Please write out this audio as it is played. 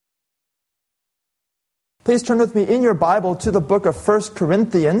Please turn with me in your Bible to the book of 1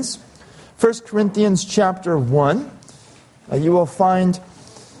 Corinthians. 1 Corinthians chapter 1. You will find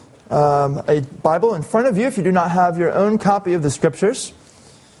a Bible in front of you if you do not have your own copy of the Scriptures.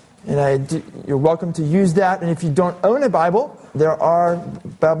 And you're welcome to use that. And if you don't own a Bible, there are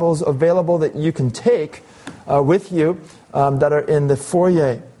Bibles available that you can take with you that are in the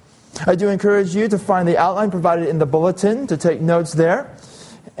foyer. I do encourage you to find the outline provided in the bulletin, to take notes there,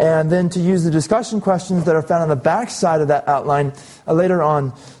 and then to use the discussion questions that are found on the back side of that outline later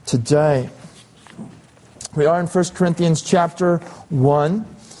on today. We are in 1 Corinthians chapter 1.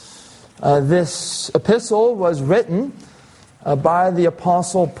 This epistle was written by the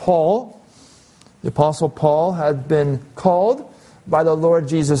Apostle Paul. The Apostle Paul had been called by the Lord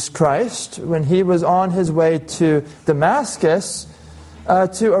Jesus Christ when he was on his way to Damascus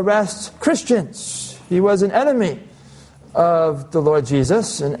to arrest Christians. He was an enemy of the Lord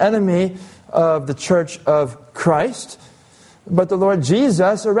Jesus, an enemy of the Church of Christ. But the Lord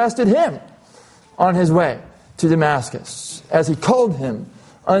Jesus arrested him on his way to Damascus as he called him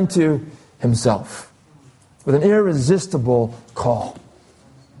unto himself with an irresistible call.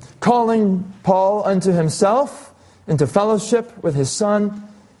 Calling Paul unto himself into fellowship with his Son,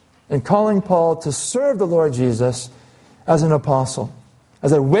 and calling Paul to serve the Lord Jesus as an apostle,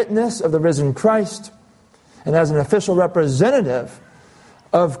 as a witness of the risen Christ, and as an official representative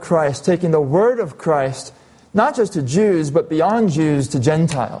of Christ, taking the word of Christ, not just to Jews, but beyond Jews, to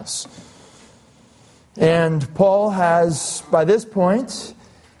Gentiles. And Paul has, by this point,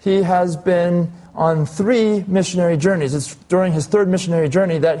 he has been on 3 missionary journeys. It's during his 3rd missionary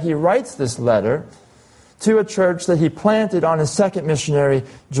journey that he writes this letter to a church that he planted on his 2nd missionary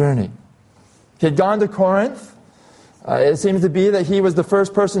journey. He had gone to Corinth. It seems to be that he was the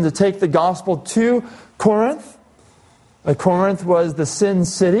first person to take the gospel to Corinth. Corinth was the sin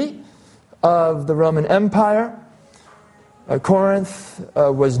city of the Roman Empire. Corinth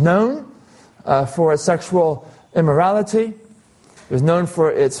was known for its sexual immorality. It was known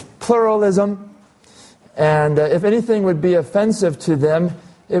for its pluralism. And if anything would be offensive to them,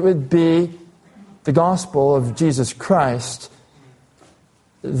 it would be the gospel of Jesus Christ,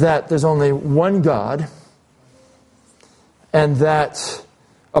 that there's only one God, and that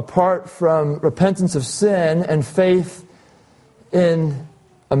apart from repentance of sin and faith in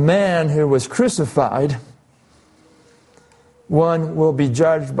a man who was crucified, one will be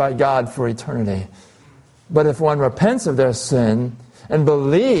judged by God for eternity. But if one repents of their sin and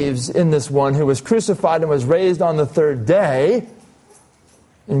believes in this one who was crucified and was raised on the 3rd day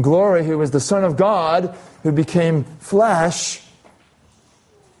in glory, who was the Son of God, who became flesh,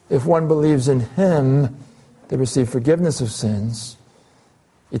 if one believes in him, they receive forgiveness of sins,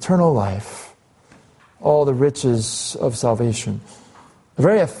 eternal life, all the riches of salvation. A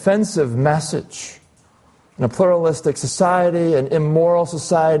very offensive message in a pluralistic society, an immoral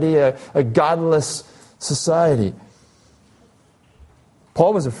society, a godless society.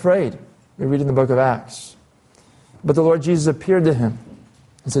 Paul was afraid. We read in the book of Acts. But the Lord Jesus appeared to him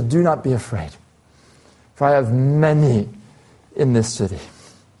and said, "Do not be afraid, for I have many in this city."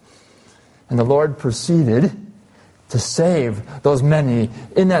 And the Lord proceeded to save those many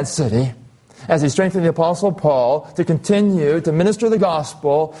in that city as he strengthened the Apostle Paul to continue to minister the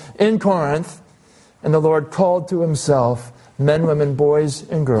gospel in Corinth. And the Lord called to himself men, women, boys,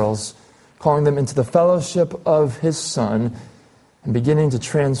 and girls, calling them into the fellowship of his Son and beginning to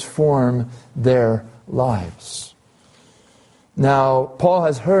transform their lives. Now, Paul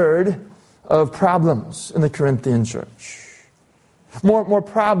has heard of problems in the Corinthian church. More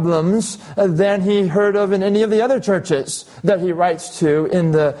problems than he heard of in any of the other churches that he writes to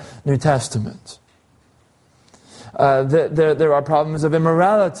in the New Testament. There are problems of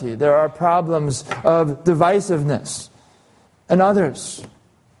immorality. There are problems of divisiveness and others.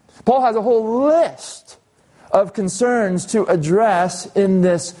 Paul has a whole list of concerns to address in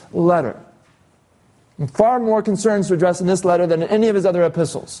this letter. And far more concerns to address in this letter than in any of his other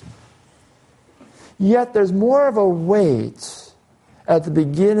epistles. Yet there's more of a weight at the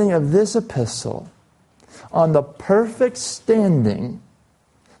beginning of this epistle on the perfect standing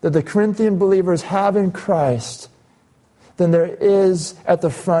that the Corinthian believers have in Christ than there is at the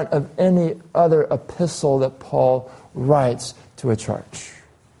front of any other epistle that Paul writes to a church.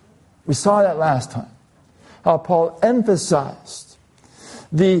 We saw that last time, how Paul emphasized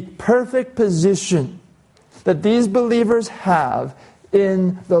the perfect position that these believers have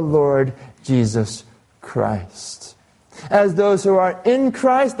in the Lord Jesus Christ. As those who are in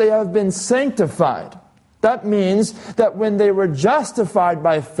Christ, they have been sanctified. That means that when they were justified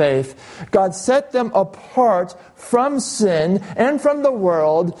by faith, God set them apart from sin and from the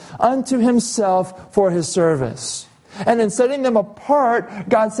world unto himself for his service. And in setting them apart,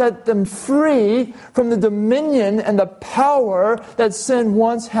 God set them free from the dominion and the power that sin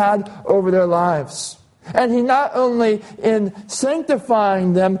once had over their lives. And he not only in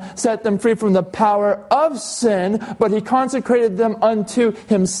sanctifying them set them free from the power of sin, but he consecrated them unto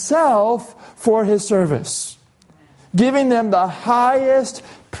himself for his service, giving them the highest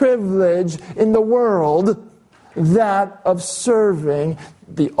privilege in the world, that of serving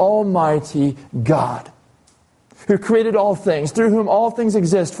the Almighty God, who created all things, through whom all things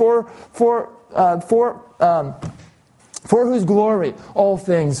exist, for whose glory all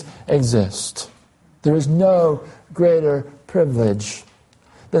things exist. There is no greater privilege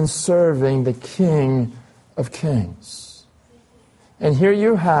than serving the King of Kings. And here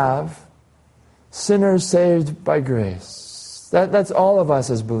you have sinners saved by grace. That's all of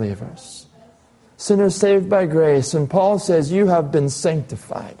us as believers. Sinners saved by grace. And Paul says, you have been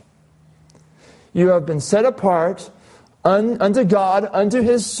sanctified. You have been set apart unto God, unto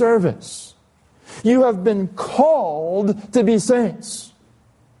his service. You have been called to be saints.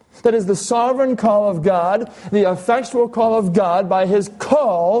 That is the sovereign call of God, the effectual call of God. By his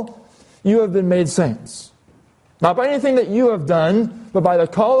call, you have been made saints. Not by anything that you have done, but by the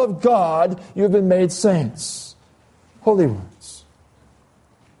call of God, you have been made saints. Holy ones.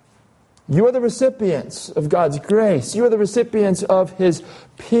 You are the recipients of God's grace. You are the recipients of his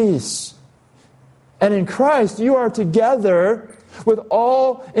peace. And in Christ, you are together with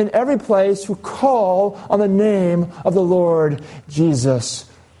all in every place who call on the name of the Lord Jesus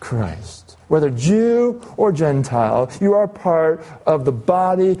Christ. Whether Jew or Gentile, you are part of the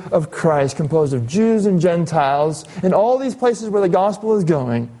body of Christ, composed of Jews and Gentiles. In all these places where the gospel is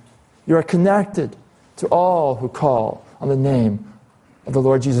going, you are connected to all who call on the name of the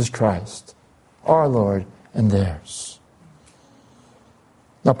Lord Jesus Christ, our Lord and theirs.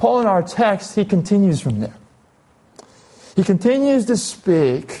 Now, Paul in our text, he continues from there. He continues to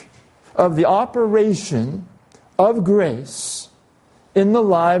speak of the operation of grace in the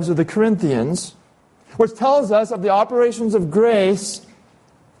lives of the Corinthians, which tells us of the operations of grace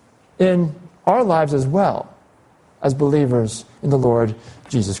in our lives as well, as believers in the Lord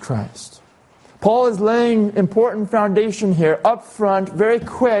Jesus Christ. Paul is laying important foundation here up front, very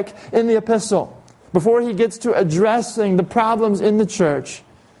quick in the epistle. Before he gets to addressing the problems in the church,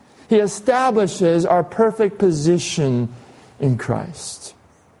 he establishes our perfect position in Christ.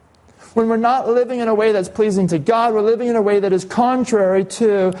 When we're not living in a way that's pleasing to God, we're living in a way that is contrary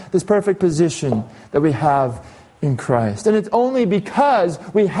to this perfect position that we have in Christ. And it's only because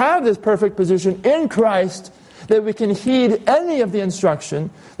we have this perfect position in Christ that we can heed any of the instruction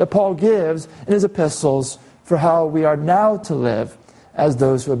that Paul gives in his epistles for how we are now to live as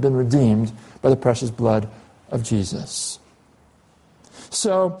those who have been redeemed by the precious blood of Jesus.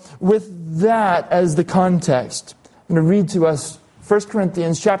 So, with that as the context, I'm going to read to us 1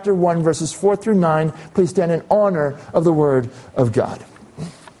 Corinthians chapter 1, verses 4 through 9. Please stand in honor of the Word of God.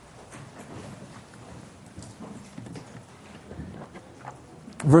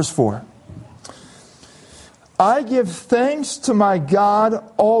 Verse 4. I give thanks to my God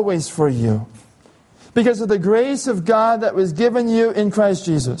always for you, because of the grace of God that was given you in Christ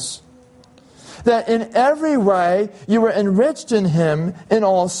Jesus, that in every way you were enriched in him in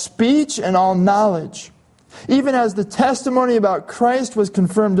all speech and all knowledge, even as the testimony about Christ was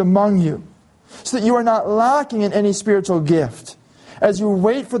confirmed among you, so that you are not lacking in any spiritual gift, as you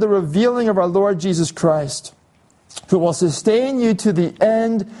wait for the revealing of our Lord Jesus Christ, who will sustain you to the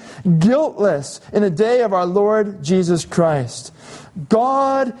end, guiltless in the day of our Lord Jesus Christ.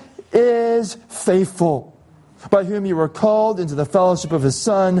 God is faithful, by whom you were called into the fellowship of his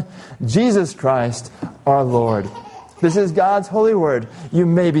Son, Jesus Christ our Lord. This is God's holy word. You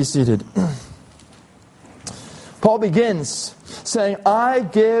may be seated. Paul begins saying, I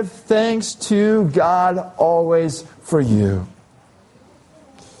give thanks to God always for you.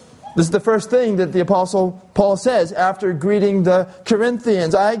 This is the first thing that the Apostle Paul says after greeting the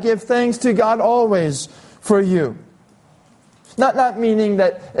Corinthians. I give thanks to God always for you. Not meaning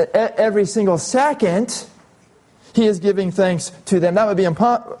that every single second he is giving thanks to them. That would be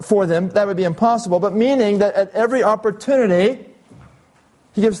for them. That would be impossible. But meaning that at every opportunity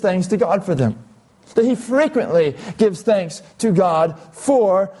he gives thanks to God for them. That he frequently gives thanks to God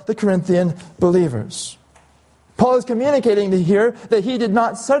for the Corinthian believers. Paul is communicating here that he did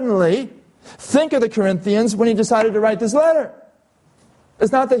not suddenly think of the Corinthians when he decided to write this letter.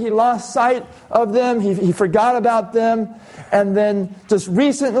 It's not that he lost sight of them, he forgot about them, and then just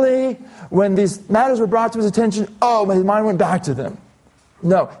recently, when these matters were brought to his attention, his mind went back to them.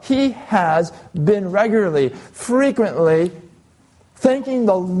 No, he has been regularly, frequently thanking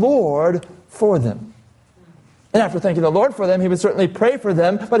the Lord for them. And after thanking the Lord for them, he would certainly pray for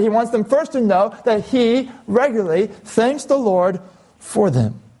them, but he wants them first to know that he regularly thanks the Lord for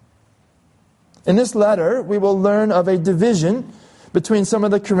them. In this letter, we will learn of a division between some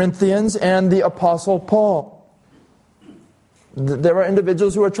of the Corinthians and the Apostle Paul. There were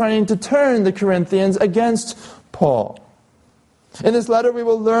individuals who were trying to turn the Corinthians against Paul. In this letter, we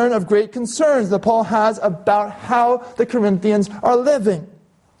will learn of great concerns that Paul has about how the Corinthians are living.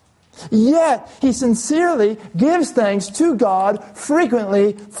 Yet, he sincerely gives thanks to God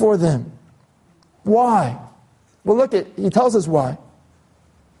frequently for them. Why? Well, he tells us why.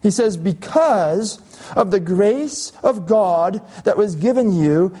 He says, because of the grace of God that was given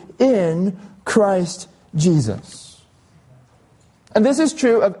you in Christ Jesus. And this is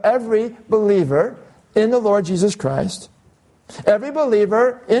true of every believer in the Lord Jesus Christ. Every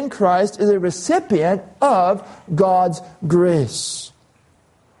believer in Christ is a recipient of God's grace.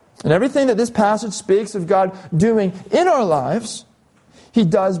 And everything that this passage speaks of God doing in our lives, he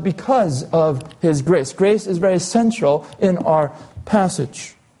does because of his grace. Grace is very central in our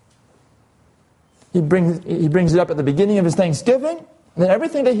passage. He brings it up at the beginning of his thanksgiving, and then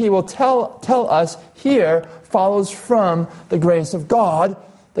everything that he will tell us here follows from the grace of God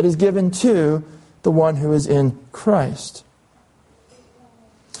that is given to the one who is in Christ.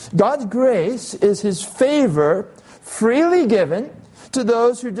 God's grace is his favor freely given to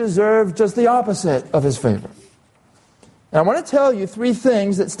those who deserve just the opposite of his favor. And I want to tell you three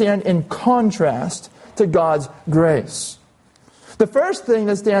things that stand in contrast to God's grace. The first thing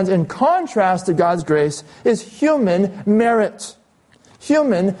that stands in contrast to God's grace is human merit.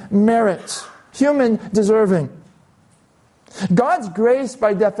 Human merit. Human deserving. God's grace,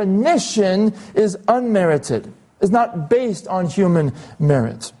 by definition, is unmerited. It's not based on human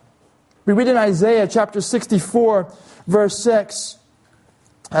merit. We read in Isaiah chapter 64, verse 6.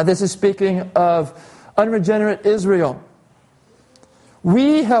 This is speaking of unregenerate Israel.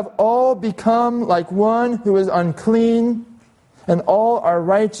 We have all become like one who is unclean, and all our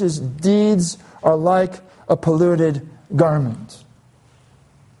righteous deeds are like a polluted garment.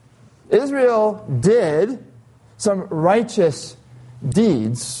 Israel did some righteous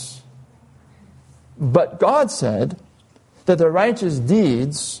deeds, but God said that the righteous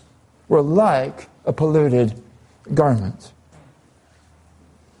deeds were like a polluted garment.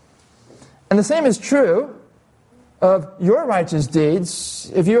 And the same is true of your righteous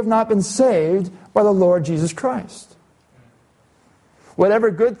deeds if you have not been saved by the Lord Jesus Christ.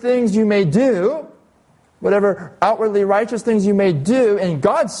 Whatever good things you may do, whatever outwardly righteous things you may do in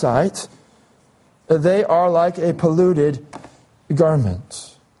God's sight, they are like a polluted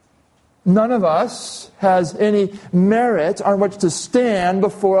garment. None of us has any merit on which to stand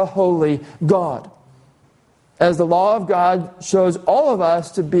before a holy God, as the law of God shows all of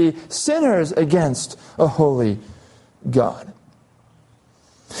us to be sinners against a holy God.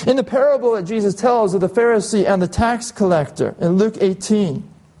 In the parable that Jesus tells of the Pharisee and the tax collector in Luke 18,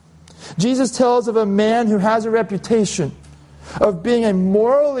 Jesus tells of a man who has a reputation of being a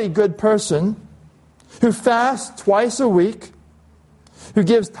morally good person, who fasts twice a week, who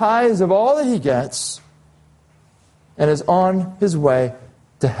gives tithes of all that he gets, and is on his way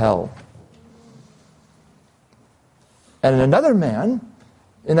to hell. And another man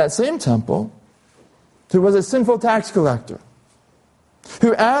in that same temple who was a sinful tax collector,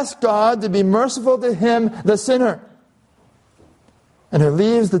 who asked God to be merciful to him, the sinner, and who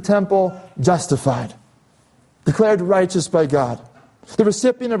leaves the temple justified, declared righteous by God, the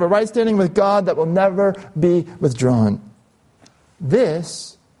recipient of a right standing with God that will never be withdrawn.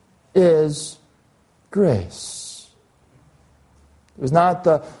 This is grace. It was not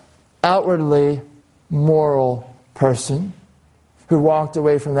the outwardly moral person who walked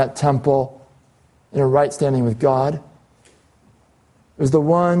away from that temple in a right standing with God. It was the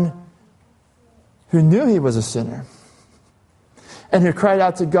one who knew he was a sinner and who cried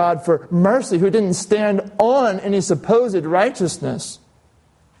out to God for mercy, who didn't stand on any supposed righteousness,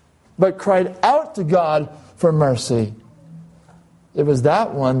 but cried out to God for mercy. It was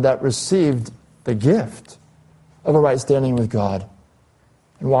that one that received the gift of a right standing with God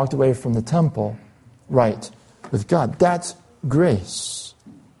and walked away from the temple right with God. That's grace.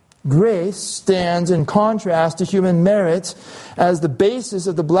 Grace stands in contrast to human merit as the basis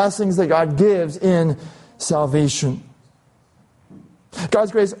of the blessings that God gives in salvation.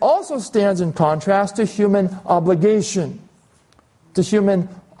 God's grace also stands in contrast to human obligation. to human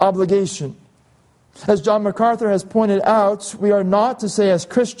obligation. As John MacArthur has pointed out, we are not to say as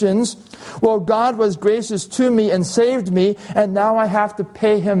Christians, well, God was gracious to me and saved me, and now I have to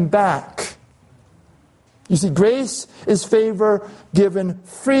pay Him back. You see, grace is favor given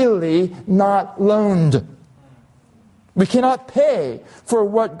freely, not loaned. We cannot pay for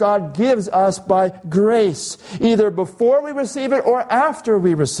what God gives us by grace, either before we receive it or after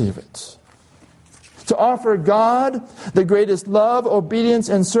we receive it. To offer God the greatest love, obedience,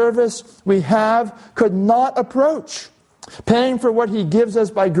 and service we have could not approach paying for what He gives us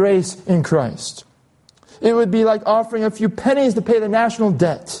by grace in Christ. It would be like offering a few pennies to pay the national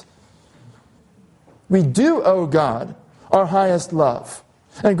debt. We do owe God our highest love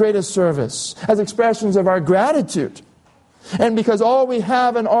and greatest service as expressions of our gratitude, and because all we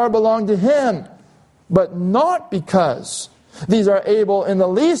have and are belong to Him, but not because these are able in the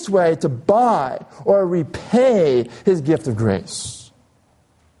least way to buy or repay His gift of grace.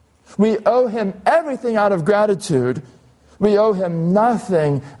 We owe Him everything out of gratitude. We owe Him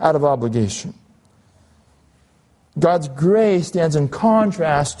nothing out of obligation. God's grace stands in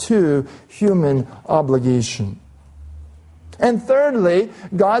contrast to human obligation. And thirdly,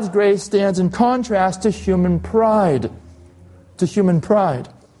 God's grace stands in contrast to human pride. To human pride.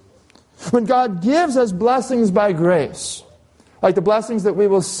 When God gives us blessings by grace, like the blessings that we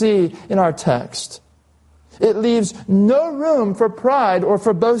will see in our text, it leaves no room for pride or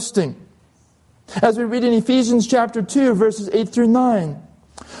for boasting. As we read in Ephesians chapter 2, verses 8 through 9,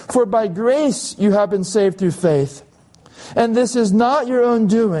 "For by grace you have been saved through faith, and this is not your own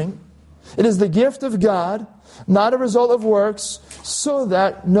doing. It is the gift of God, not a result of works, so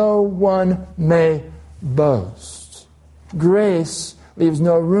that no one may boast." Grace leaves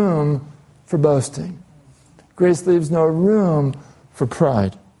no room for boasting. Grace leaves no room for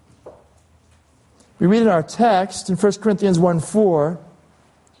pride. We read in our text in 1 Corinthians 1:4,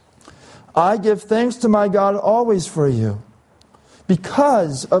 "I give thanks to my God always for you,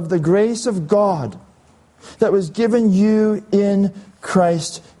 because of the grace of God that was given you in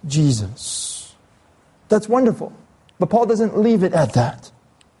Christ Jesus." That's wonderful. But Paul doesn't leave it at that.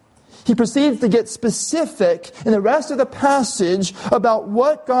 He proceeds to get specific in the rest of the passage about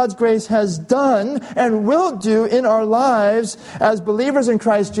what God's grace has done and will do in our lives as believers in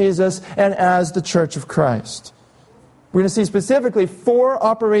Christ Jesus and as the Church of Christ. We're going to see specifically 4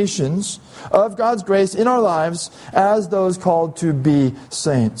 operations of God's grace in our lives as those called to be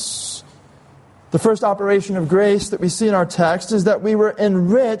saints. The first operation of grace that we see in our text is that we were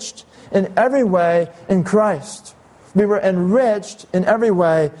enriched in every way in Christ. We were enriched in every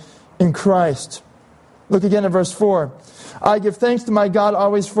way in Christ. Look again at verse 4. "I give thanks to my God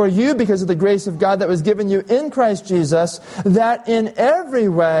always for you because of the grace of God that was given you in Christ Jesus, that in every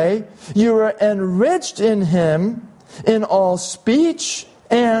way you were enriched in Him in all speech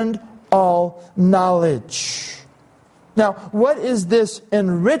and all knowledge." Now, what is this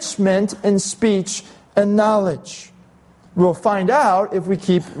enrichment in speech and knowledge? We'll find out if we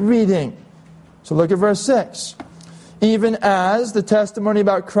keep reading. So look at verse 6. "Even as the testimony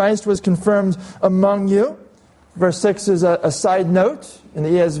about Christ was confirmed among you." Verse 6 is a side note. In the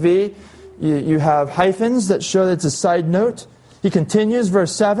ESV, you have hyphens that show that it's a side note. He continues,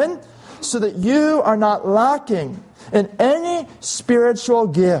 verse 7, "So that you are not lacking in any spiritual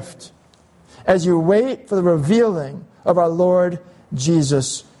gift as you wait for the revealing of our Lord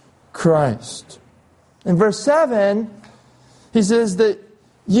Jesus Christ." In verse 7, he says that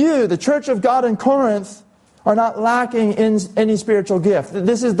you, the church of God in Corinth, are not lacking in any spiritual gift.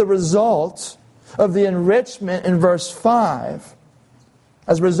 This is the result of the enrichment in verse 5.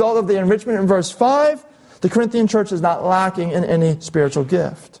 As a result of the enrichment in verse 5, the Corinthian church is not lacking in any spiritual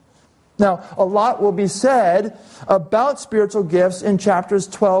gift. Now, a lot will be said about spiritual gifts in chapters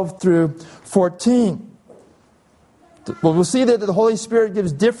 12 through 14. We'll see that the Holy Spirit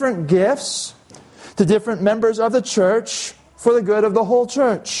gives different gifts to different members of the church for the good of the whole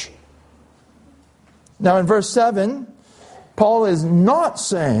church. Now in verse 7, Paul is not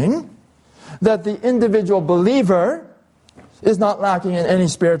saying that the individual believer is not lacking in any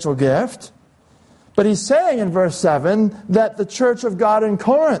spiritual gift, but he's saying in verse 7 that the church of God in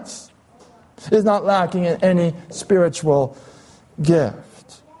Corinth is not lacking in any spiritual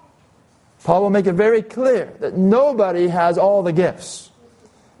gift. Paul will make it very clear that nobody has all the gifts.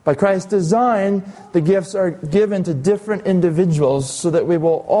 By Christ's design, the gifts are given to different individuals so that we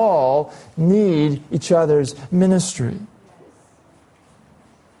will all need each other's ministry.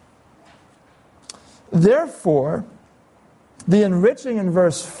 Therefore, the enriching in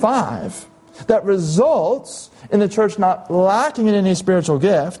verse 5 that results in the church not lacking in any spiritual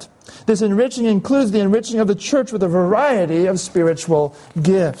gift, This enriching includes the enriching of the church with a variety of spiritual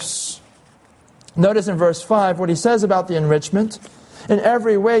gifts. Notice in verse 5 what he says about the enrichment. In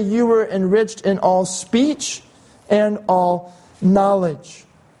every way you were enriched in all speech and all knowledge.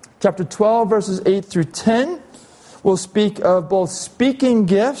 Chapter 12, verses 8 through 10 will speak of both speaking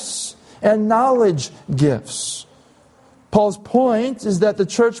gifts and knowledge gifts. Paul's point is that the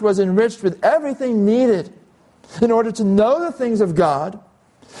church was enriched with everything needed in order to know the things of God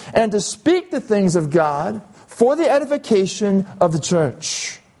and to speak the things of God for the edification of the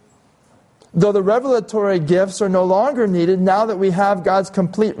church. Though the revelatory gifts are no longer needed now that we have God's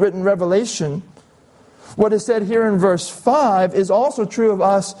complete written revelation, what is said here in verse 5 is also true of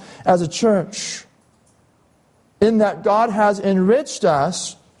us as a church, in that God has enriched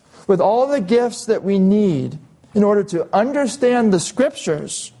us with all the gifts that we need in order to understand the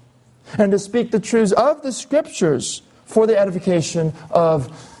Scriptures and to speak the truths of the Scriptures for the edification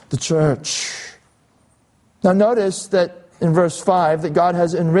of the church. Now notice that in verse 5 that God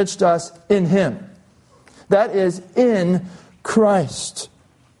has enriched us in Him. That is, in Christ.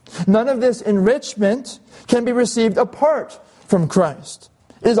 None of this enrichment can be received apart from Christ.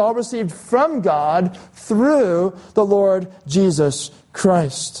 It is all received from God through the Lord Jesus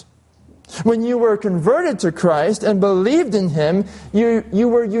Christ. When you were converted to Christ and believed in Him, you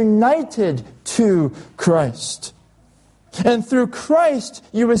were united to Christ. And through Christ,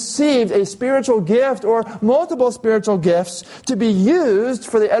 you received a spiritual gift or multiple spiritual gifts to be used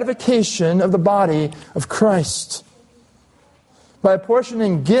for the edification of the body of Christ. By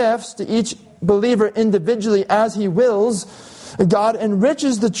apportioning gifts to each believer individually as He wills, God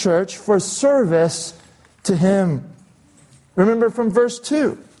enriches the church for service to Him. Remember from verse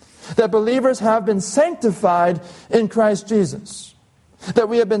 2 that believers have been sanctified in Christ Jesus. That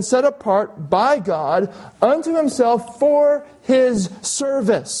we have been set apart by God unto Himself for His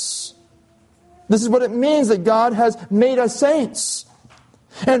service. This is what it means that God has made us saints.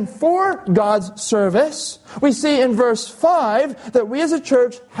 And for God's service, we see in verse 5 that we as a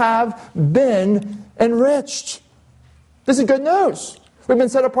church have been enriched. This is good news. We've been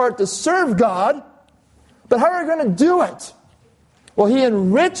set apart to serve God, but how are we going to do it? Well, He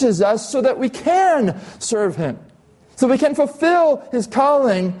enriches us so that we can serve Him. So we can fulfill His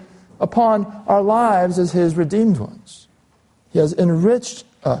calling upon our lives as His redeemed ones. He has enriched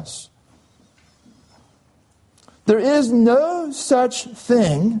us. There is no such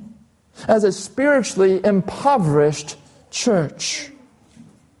thing as a spiritually impoverished church.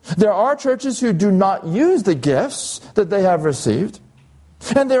 There are churches who do not use the gifts that they have received.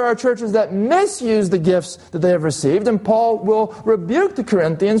 And there are churches that misuse the gifts that they have received. And Paul will rebuke the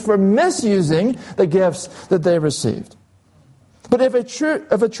Corinthians for misusing the gifts that they received. But if a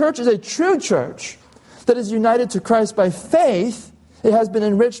church is a true church that is united to Christ by faith, it has been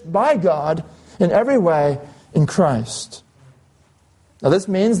enriched by God in every way in Christ. Now this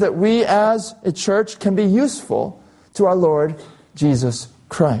means that we as a church can be useful to our Lord Jesus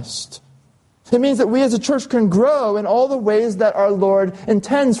Christ. It means that we as a church can grow in all the ways that our Lord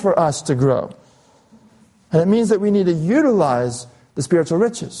intends for us to grow. And it means that we need to utilize the spiritual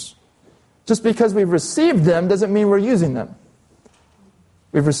riches. Just because we've received them doesn't mean we're using them.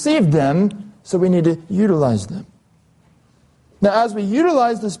 We've received them, so we need to utilize them. Now, as we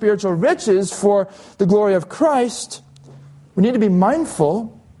utilize the spiritual riches for the glory of Christ, we need to be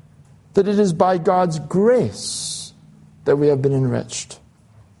mindful that it is by God's grace that we have been enriched.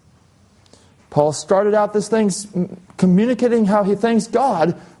 Paul started out this thing communicating how he thanks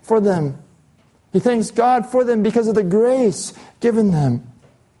God for them. He thanks God for them because of the grace given them.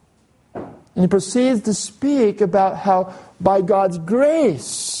 And he proceeds to speak about how by God's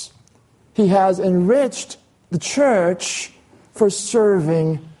grace He has enriched the church for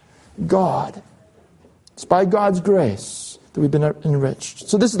serving God. It's by God's grace that we've been enriched.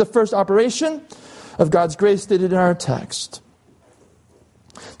 So this is the first operation of God's grace stated in our text.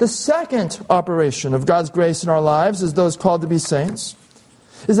 The second operation of God's grace in our lives as those called to be saints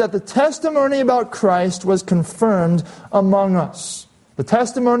is that the testimony about Christ was confirmed among us. The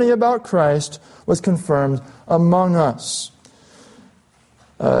testimony about Christ was confirmed among us.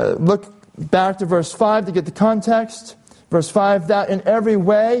 Look back to verse 5 to get the context. Verse 5, that in every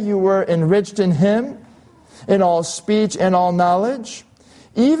way you were enriched in Him, in all speech and all knowledge,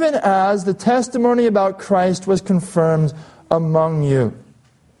 even as the testimony about Christ was confirmed among you.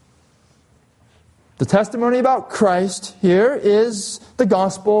 The testimony about Christ here is the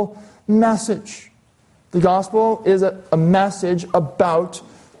gospel message. The gospel is a message about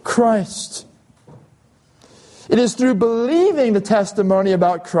Christ. It is through believing the testimony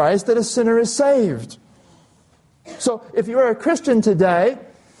about Christ that a sinner is saved. So if you are a Christian today,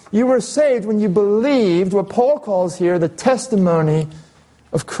 You were saved when you believed what Paul calls here the testimony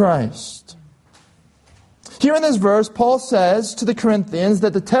of Christ. Here in this verse, Paul says to the Corinthians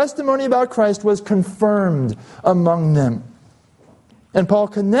that the testimony about Christ was confirmed among them. And Paul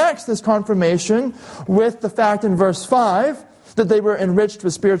connects this confirmation with the fact in verse 5 that they were enriched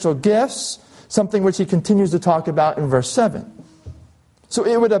with spiritual gifts, something which he continues to talk about in verse 7. So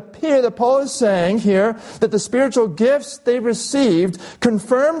it would appear that Paul is saying here that the spiritual gifts they received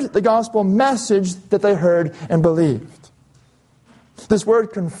confirmed the gospel message that they heard and believed. This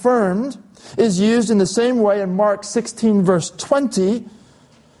word confirmed is used in the same way in Mark 16 verse 20,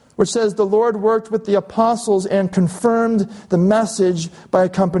 which says the Lord worked with the apostles and confirmed the message by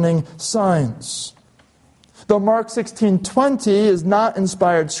accompanying signs. Though Mark 16:20 is not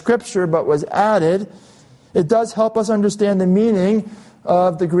inspired scripture but was added, it does help us understand the meaning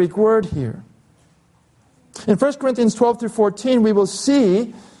of the Greek word here. In 1 Corinthians 12 through 14, we will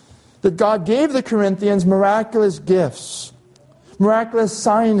see that God gave the Corinthians miraculous gifts, miraculous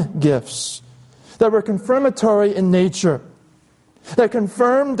sign gifts that were confirmatory in nature, that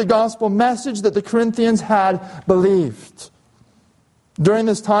confirmed the gospel message that the Corinthians had believed. During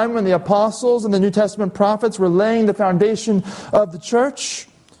this time when the apostles and the New Testament prophets were laying the foundation of the church,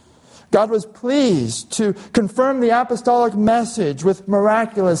 God was pleased to confirm the apostolic message with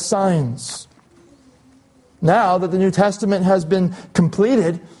miraculous signs. Now that the New Testament has been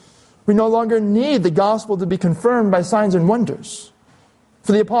completed, we no longer need the gospel to be confirmed by signs and wonders.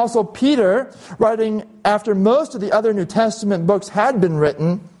 For the Apostle Peter, writing after most of the other New Testament books had been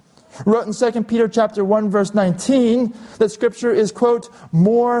written, wrote in 2 Peter chapter 1 verse 19 that Scripture is, quote,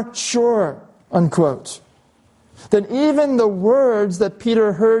 more sure, unquote, than even the words that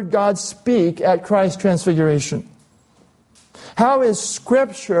Peter heard God speak at Christ's transfiguration. How is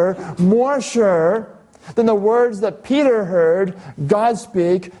Scripture more sure than the words that Peter heard God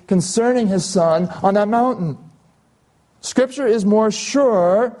speak concerning His Son on that mountain? Scripture is more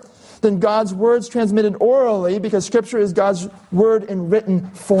sure than God's words transmitted orally because Scripture is God's word in written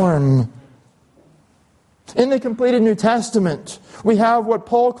form. In the completed New Testament, we have what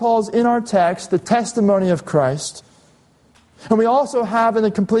Paul calls in our text the testimony of Christ. And we also have in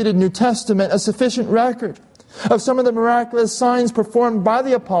the completed New Testament a sufficient record of some of the miraculous signs performed by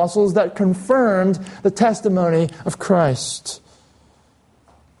the apostles that confirmed the testimony of Christ.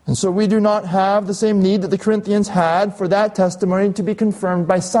 And so we do not have the same need that the Corinthians had for that testimony to be confirmed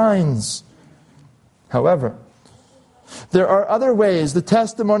by signs. However, there are other ways the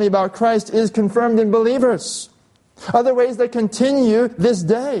testimony about Christ is confirmed in believers. Other ways that continue this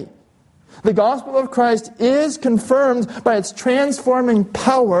day. The gospel of Christ is confirmed by its transforming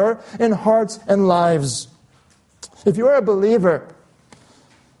power in hearts and lives. If you are a believer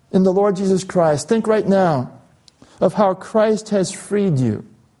in the Lord Jesus Christ, think right now of how Christ has freed you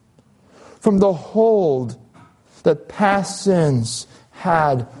from the hold that past sins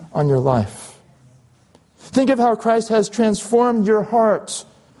had on your life. Think of how Christ has transformed your heart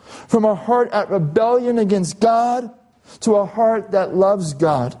from a heart at rebellion against God to a heart that loves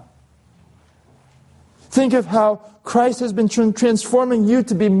God. Think of how Christ has been transforming you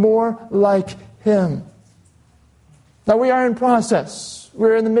to be more like Him. Now we are in process.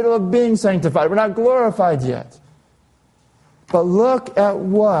 We're in the middle of being sanctified. We're not glorified yet. But look at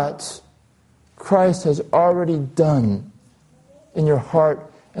what Christ has already done in your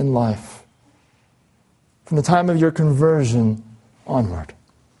heart and life from the time of your conversion onward.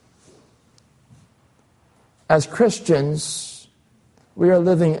 As Christians, we are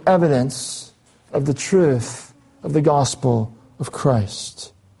living evidence of the truth of the gospel of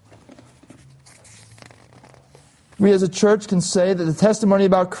Christ. We as a church can say that the testimony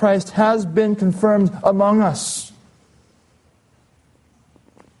about Christ has been confirmed among us,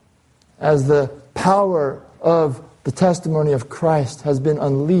 as the power of the testimony of Christ has been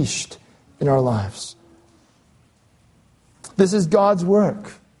unleashed in our lives. This is God's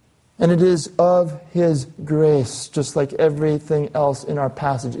work, and it is of His grace, just like everything else in our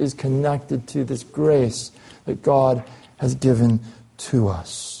passage is connected to this grace that God has given to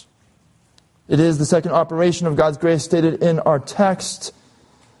us. It is the second operation of God's grace stated in our text.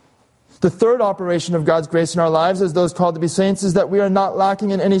 The third operation of God's grace in our lives as those called to be saints is that we are not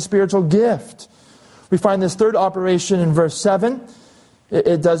lacking in any spiritual gift. We find this third operation in verse 7.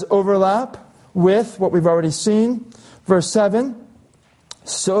 It does overlap with what we've already seen. Verse 7,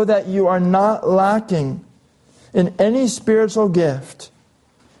 so that you are not lacking in any spiritual gift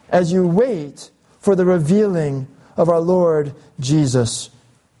as you wait for the revealing of our Lord Jesus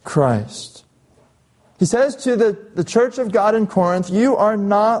Christ. He says to the church of God in Corinth, you are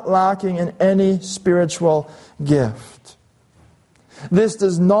not lacking in any spiritual gift. This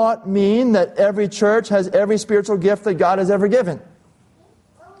does not mean that every church has every spiritual gift that God has ever given.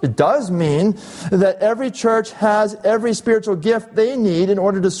 It does mean that every church has every spiritual gift they need in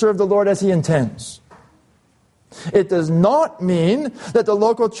order to serve the Lord as He intends. It does not mean that the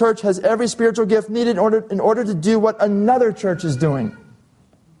local church has every spiritual gift needed in order to do what another church is doing.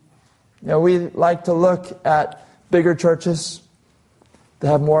 We like to look at bigger churches that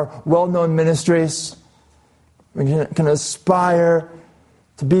have more well-known ministries. We can aspire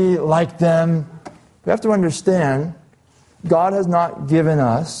to be like them. We have to understand, God has not given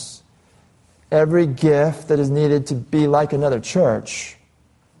us every gift that is needed to be like another church.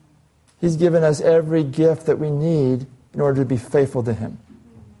 He's given us every gift that we need in order to be faithful to Him.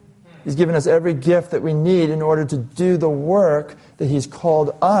 He's given us every gift that we need in order to do the work that He's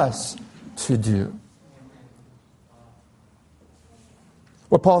called us to do.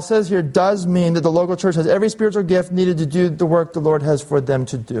 What Paul says here does mean that the local church has every spiritual gift needed to do the work the Lord has for them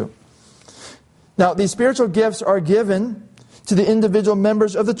to do. Now, these spiritual gifts are given to the individual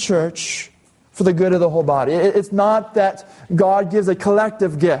members of the church for the good of the whole body. It's not that God gives a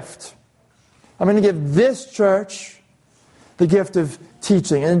collective gift. I'm going to give this church the gift of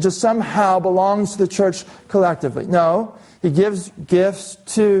teaching, and it just somehow belongs to the church collectively. No, He gives gifts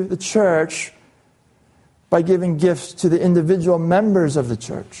to the church by giving gifts to the individual members of the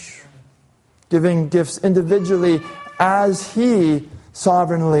church, giving gifts individually as He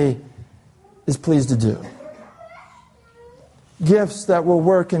sovereignly is pleased to do. Gifts that will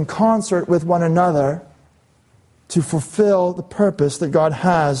work in concert with one another to fulfill the purpose that God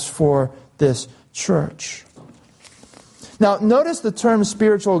has for this church. Now, notice the term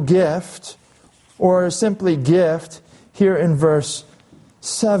spiritual gift, or simply gift, here in verse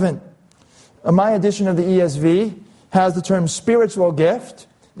 7. My edition of the ESV has the term spiritual gift.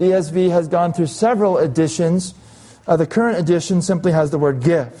 The ESV has gone through several editions. The current edition simply has the word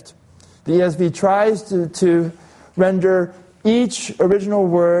gift. The ESV tries to render each original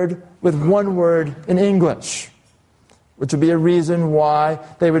word with one word in English, which would be a reason why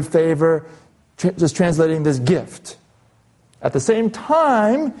they would favor just translating this gift. At the same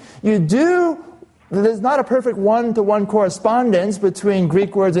time, there's not a perfect one-to-one correspondence between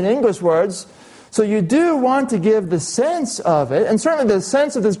Greek words and English words, so you do want to give the sense of it, and certainly the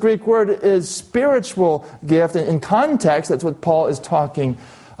sense of this Greek word is spiritual gift, and in context, that's what Paul is talking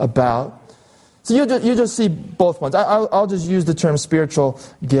about. So you just see both ones. I'll just use the term spiritual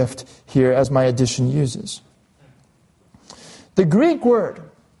gift here as my edition uses. The Greek word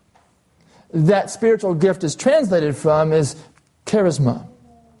that spiritual gift is translated from is charisma,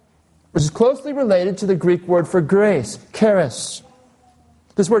 which is closely related to the Greek word for grace, charis.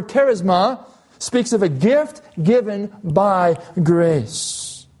 This word charisma speaks of a gift given by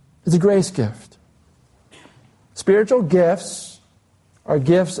grace. It's a grace gift. Spiritual gifts are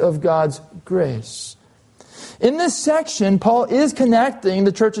gifts of God's grace. In this section, Paul is connecting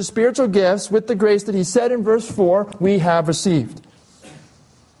the church's spiritual gifts with the grace that he said in verse 4, we have received.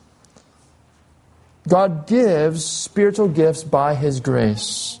 God gives spiritual gifts by His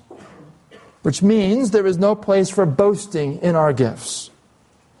grace, which means there is no place for boasting in our gifts,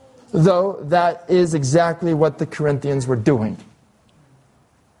 though that is exactly what the Corinthians were doing.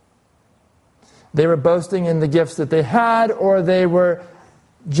 They were boasting in the gifts that they had, or they were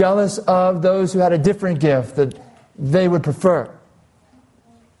jealous of those who had a different gift that they would prefer.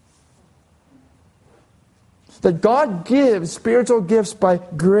 That God gives spiritual gifts by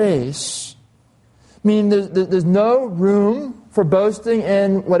grace means there's no room for boasting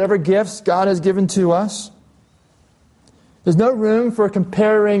in whatever gifts God has given to us. There's no room for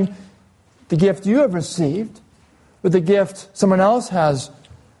comparing the gift you have received with the gift someone else has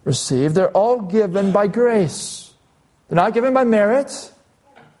received. They're all given by grace. They're not given by merit.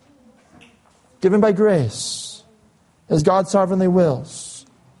 Given by grace, as God sovereignly wills.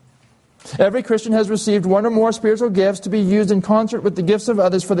 Every Christian has received one or more spiritual gifts to be used in concert with the gifts of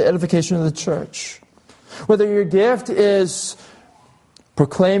others for the edification of the church. Whether your gift is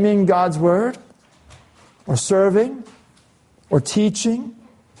proclaiming God's word, or serving, or teaching,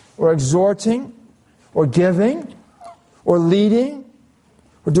 or exhorting, or giving, or leading,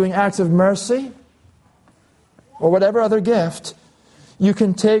 or doing acts of mercy, or whatever other gift, you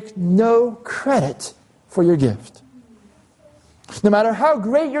can take no credit for your gift. No matter how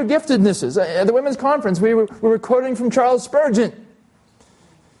great your giftedness is. At the women's conference, we were quoting from Charles Spurgeon.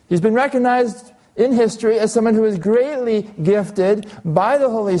 He's been recognized in history as someone who is greatly gifted by the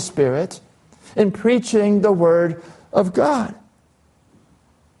Holy Spirit in preaching the Word of God.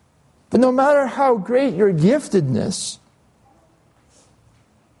 But no matter how great your giftedness,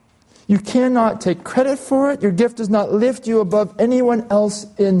 You cannot take credit for it. Your gift does not lift you above anyone else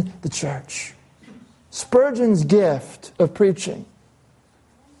in the church. Spurgeon's gift of preaching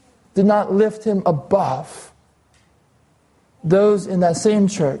did not lift him above those in that same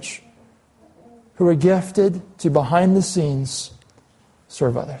church who were gifted to, behind the scenes,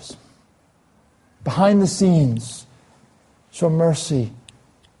 serve others. Behind the scenes, show mercy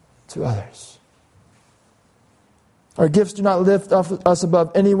to others. Our gifts do not lift us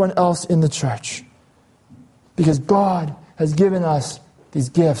above anyone else in the church, because God has given us these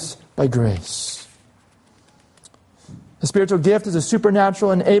gifts by grace. A spiritual gift is a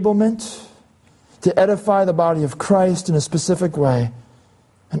supernatural enablement to edify the body of Christ in a specific way,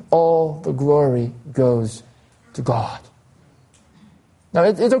 and all the glory goes to God. Now,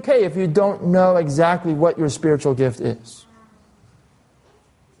 it's okay if you don't know exactly what your spiritual gift is.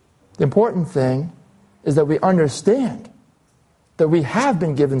 The important thing is that we understand that we have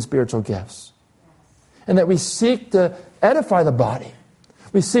been given spiritual gifts, and that we seek to edify the body.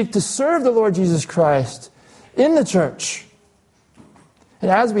 We seek to serve the Lord Jesus Christ in the church. And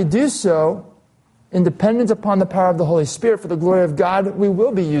as we do so, in dependence upon the power of the Holy Spirit for the glory of God, we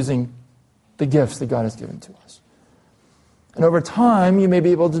will be using the gifts that God has given to us. And over time, you may be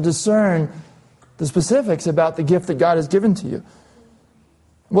able to discern the specifics about the gift that God has given to you.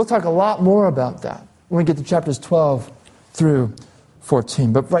 We'll talk a lot more about that when we get to chapters 12 through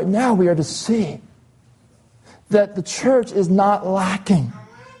 14. But right now, we are to see that the church is not lacking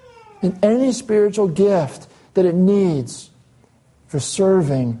in any spiritual gift that it needs for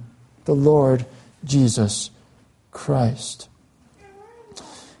serving the Lord Jesus Christ.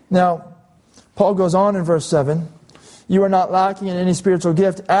 Now, Paul goes on in verse 7, you are not lacking in any spiritual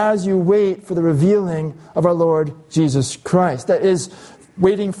gift as you wait for the revealing of our Lord Jesus Christ. That is,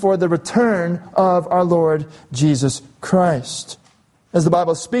 waiting for the return of our Lord Jesus Christ. As the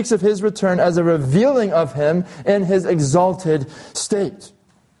Bible speaks of His return as a revealing of Him in His exalted state.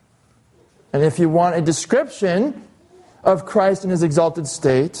 And if you want a description of Christ in His exalted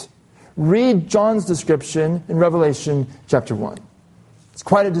state, read John's description in Revelation chapter 1. It's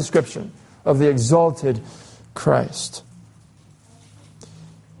quite a description of the exalted Christ.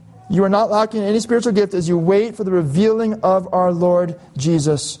 You are not lacking in any spiritual gift as you wait for the revealing of our Lord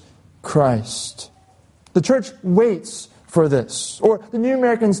Jesus Christ. The church waits for this. Or the New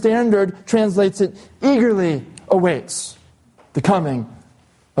American Standard translates it, eagerly awaits the coming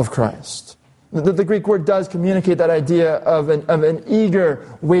of Christ. The Greek word does communicate that idea of an eager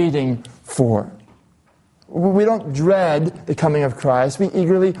waiting for. We don't dread the coming of Christ. We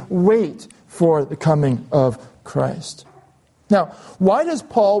eagerly wait for the coming of Christ. Now, why does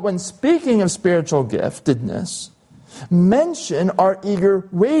Paul, when speaking of spiritual giftedness, mention our eager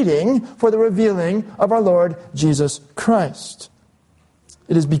waiting for the revealing of our Lord Jesus Christ?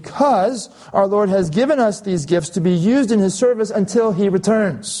 It is because our Lord has given us these gifts to be used in His service until He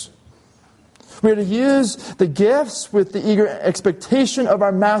returns. We are to use the gifts with the eager expectation of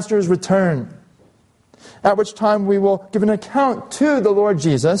our Master's return, at which time we will give an account to the Lord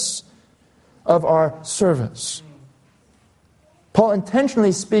Jesus of our service. Paul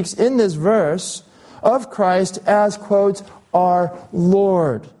intentionally speaks in this verse of Christ as, quote, our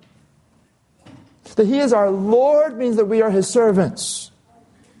Lord. That He is our Lord means that we are His servants.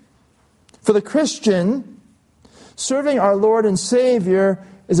 For the Christian, serving our Lord and Savior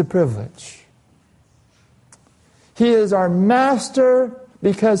is a privilege. He is our Master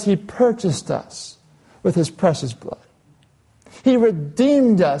because He purchased us with His precious blood. He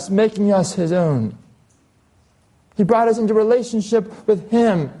redeemed us, making us His own. He brought us into relationship with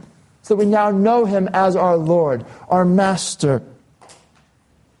Him so that we now know Him as our Lord, our Master.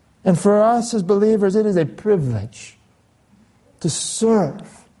 And for us as believers, it is a privilege to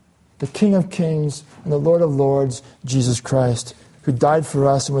serve the King of Kings and the Lord of Lords, Jesus Christ, who died for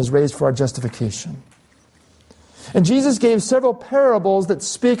us and was raised for our justification. And Jesus gave several parables that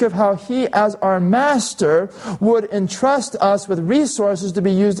speak of how He, as our Master, would entrust us with resources to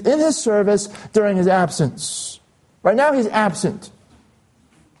be used in His service during His absence. Right now He's absent.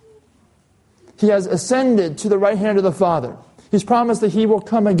 He has ascended to the right hand of the Father. He's promised that He will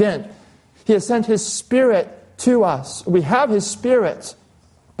come again. He has sent His Spirit to us. We have His Spirit.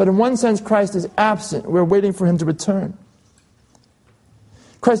 But in one sense, Christ is absent. We're waiting for Him to return.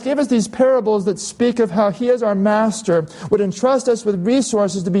 Christ gave us these parables that speak of how He, as our Master, would entrust us with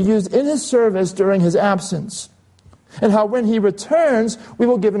resources to be used in His service during His absence. And how when He returns, we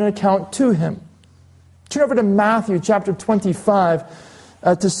will give an account to Him. Turn over to Matthew chapter 25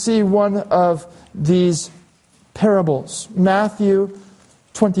 to see one of these parables. Matthew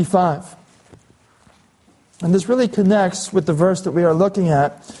 25. And this really connects with the verse that we are looking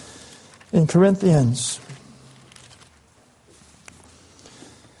at in Corinthians.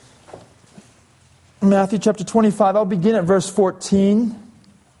 Matthew chapter 25, I'll begin at verse 14.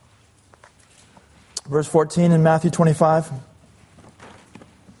 Verse 14 in Matthew 25.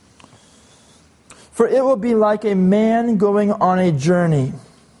 For it will be like a man going on a journey,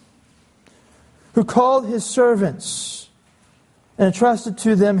 who called his servants and entrusted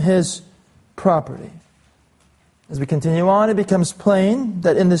to them his property. As we continue on, it becomes plain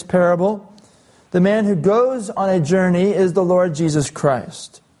that in this parable, the man who goes on a journey is the Lord Jesus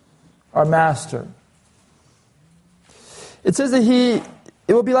Christ, our Master. It says that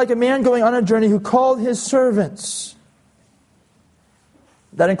it will be like a man going on a journey who called his servants.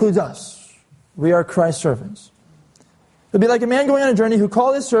 That includes us. We are Christ's servants. It will be like a man going on a journey who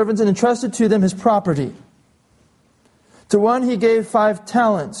called his servants and entrusted to them his property. To one he gave 5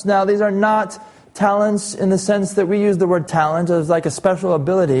 talents. Now these are not talents in the sense that we use the word talent as like a special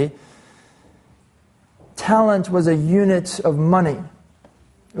ability. Talent was a unit of money.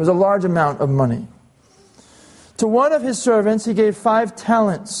 It was a large amount of money. To one of his servants he gave 5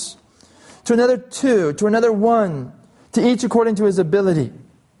 talents. To another 2. To another 1. To each according to his ability.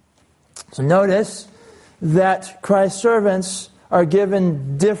 So notice that Christ's servants are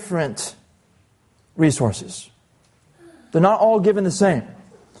given different resources. They're not all given the same.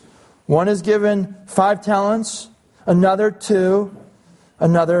 One is given 5 talents, another 2,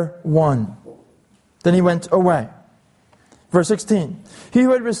 another 1. Then he went away. Verse 16. He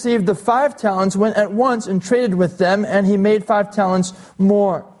who had received the 5 talents went at once and traded with them, and he made 5 talents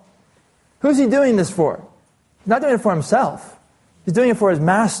more. Who's he doing this for? He's not doing it for himself. He's doing it for his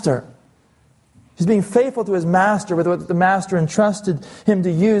master. He's being faithful to his master with what the master entrusted him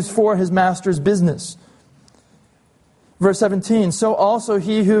to use for his master's business. Verse 17, so also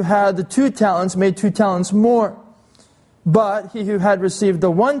he who had the 2 talents made 2 talents more. But he who had received the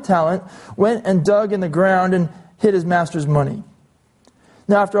 1 talent went and dug in the ground and hid his master's money.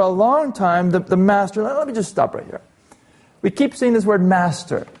 Now after a long time, the master, let me just stop right here. We keep seeing this word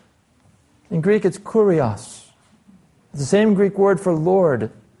master. In Greek it's kurios. It's the same Greek word for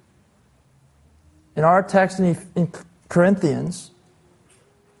Lord. In our text in Corinthians,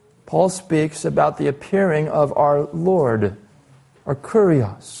 Paul speaks about the appearing of our Lord, our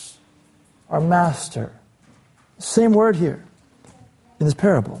kurios, our master. Same word here in this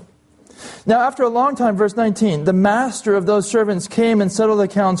parable. Now after a long time, verse 19, the master of those servants came and settled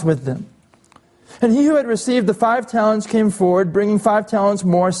accounts with them. And he who had received the 5 talents came forward, bringing 5 talents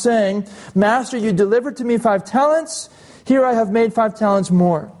more, saying, Master, you delivered to me 5 talents. Here I have made 5 talents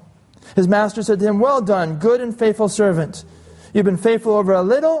more. His master said to him, Well done, good and faithful servant. You've been faithful over a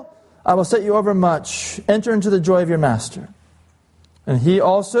little, I will set you over much. Enter into the joy of your master. And he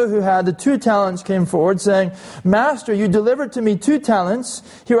also, who had the 2 talents, came forward, saying, Master, you delivered to me 2 talents.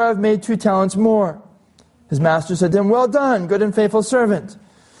 Here I have made 2 talents more. His master said to him, Well done, good and faithful servant.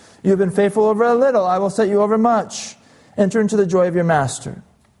 You have been faithful over a little, I will set you over much. Enter into the joy of your master.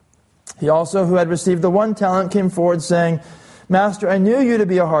 He also, who had received the 1 talent, came forward, saying, Master, I knew you to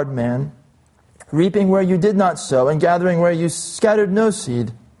be a hard man, reaping where you did not sow, and gathering where you scattered no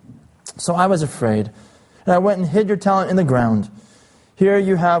seed. So I was afraid, and I went and hid your talent in the ground. Here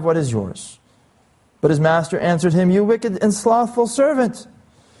you have what is yours. But his master answered him, You wicked and slothful servant.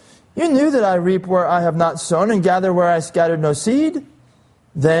 You knew that I reap where I have not sown, and gather where I scattered no seed.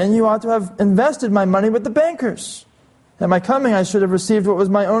 Then you ought to have invested my money with the bankers. At my coming I should have received what was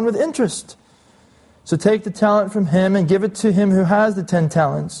my own with interest. So take the talent from him and give it to him who has the 10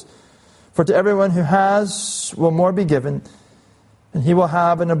 talents. For to everyone who has will more be given, and he will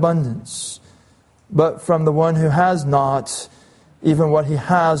have an abundance. But from the one who has not, even what he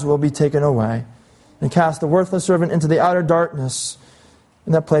has will be taken away. And cast the worthless servant into the outer darkness.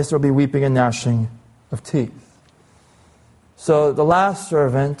 In that place there will be weeping and gnashing of teeth. So the last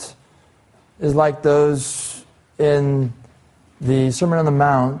servant is like those in the Sermon on the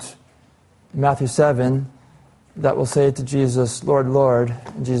Mount, Matthew 7, that will say to Jesus, Lord, Lord.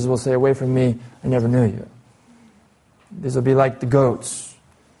 And Jesus will say, Away from me, I never knew you. These will be like the goats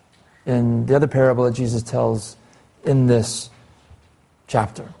in the other parable that Jesus tells in this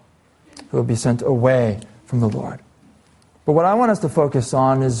chapter, who will be sent away from the Lord. But what I want us to focus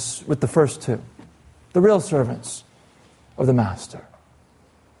on is with the first 2, the real servants of the Master.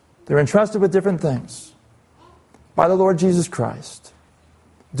 They're entrusted with different things by the Lord Jesus Christ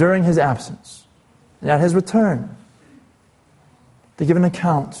during his absence and at his return. They give an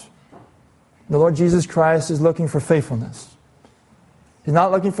account. The Lord Jesus Christ is looking for faithfulness. He's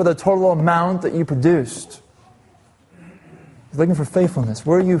not looking for the total amount that you produced. He's looking for faithfulness.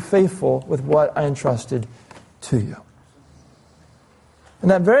 Were you faithful with what I entrusted to you? And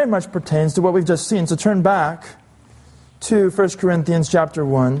that very much pertains to what we've just seen. So turn back to 1 Corinthians chapter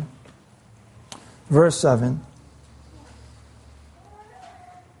 1, verse 7.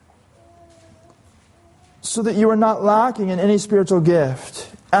 So that you are not lacking in any spiritual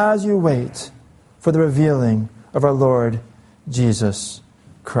gift as you wait for the revealing of our Lord Jesus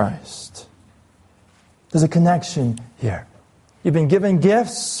Christ. There's a connection here. You've been given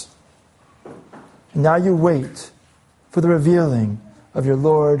gifts, and now you wait for the revealing of your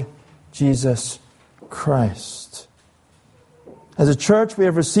Lord Jesus Christ. As a church, we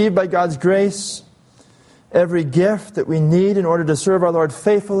have received by God's grace every gift that we need in order to serve our Lord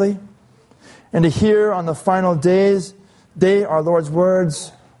faithfully and to hear on the final day our Lord's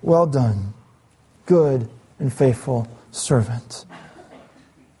words, "Well done, good and faithful servant."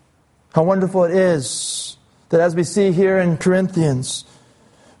 How wonderful it is that, as we see here in Corinthians,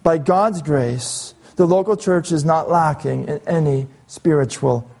 by God's grace, the local church is not lacking in any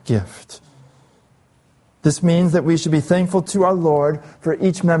spiritual gift. This means that we should be thankful to our Lord for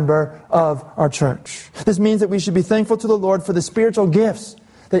each member of our church. This means that we should be thankful to the Lord for the spiritual gifts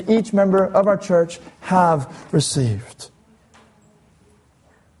that each member of our church have received.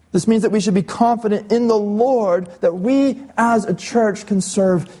 This means that we should be confident in the Lord that we as a church can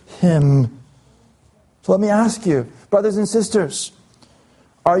serve Him. So let me ask you, brothers and sisters,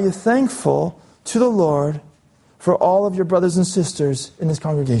 are you thankful to the Lord for all of your brothers and sisters in this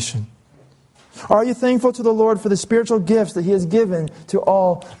congregation? Are you thankful to the Lord for the spiritual gifts that He has given to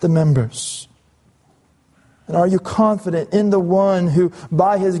all the members? And are you confident in the one who,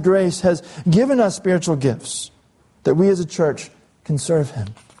 by His grace, has given us spiritual gifts that we as a church can serve Him?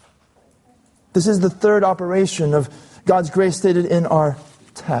 This is the third operation of God's grace stated in our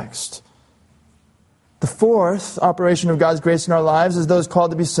text. The fourth operation of God's grace in our lives, as those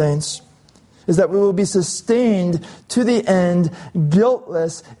called to be saints, is that we will be sustained to the end,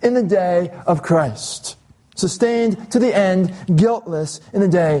 guiltless in the day of Christ. Sustained to the end, guiltless in the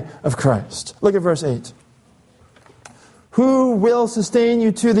day of Christ. Look at verse 8. Who will sustain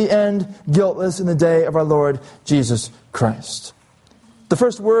you to the end, guiltless in the day of our Lord Jesus Christ? The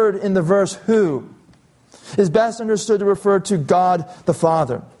first word in the verse, who, is best understood to refer to God the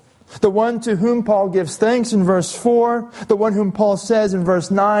Father. The one to whom Paul gives thanks in verse 4, the one whom Paul says in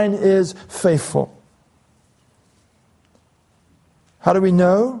verse 9 is faithful. How do we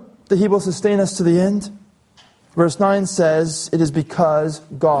know that He will sustain us to the end? Verse 9 says, it is because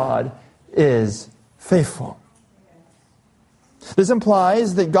God is faithful. This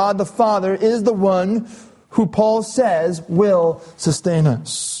implies that God the Father is the one who Paul says will sustain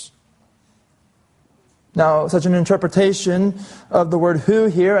us. Now, such an interpretation of the word who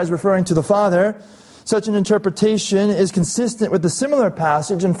here as referring to the Father, such an interpretation is consistent with the similar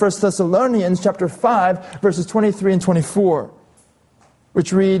passage in 1 Thessalonians chapter 5, verses 23 and 24,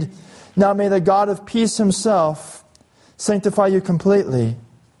 which read, Now may the God of peace Himself sanctify you completely,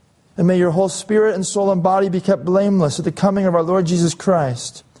 and may your whole spirit and soul and body be kept blameless at the coming of our Lord Jesus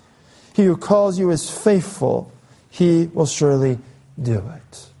Christ. He who calls you is faithful. He will surely do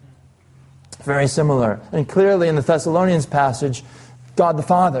it. Very similar. And clearly in the Thessalonians passage, God the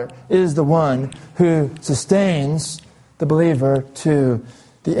Father is the one who sustains the believer to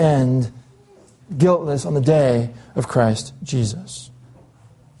the end, guiltless on the day of Christ Jesus.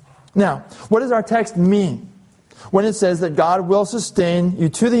 Now, what does our text mean when it says that God will sustain you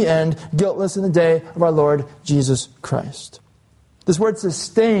to the end, guiltless in the day of our Lord Jesus Christ? This word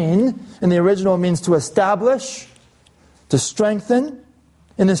sustain in the original means to establish, to strengthen.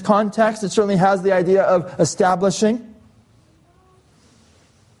 In this context, it certainly has the idea of establishing.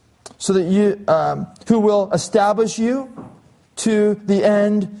 So that you, who will establish you to the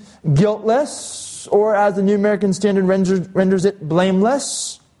end guiltless, or as the New American Standard renders it,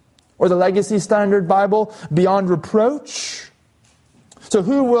 blameless, or the Legacy Standard Bible, beyond reproach. So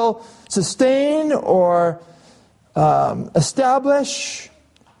who will sustain or establish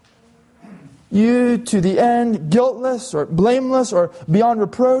you to the end, guiltless or blameless or beyond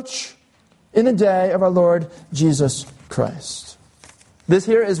reproach in the day of our Lord Jesus Christ. This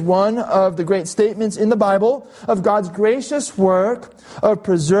here is one of the great statements in the Bible of God's gracious work of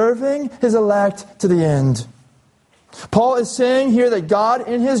preserving His elect to the end. Paul is saying here that God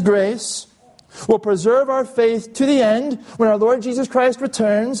in His grace will preserve our faith to the end when our Lord Jesus Christ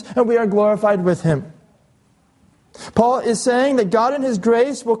returns and we are glorified with Him. Paul is saying that God in His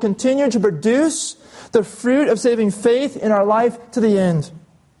grace will continue to produce the fruit of saving faith in our life to the end.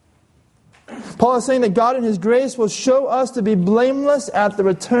 Paul is saying that God in His grace will show us to be blameless at the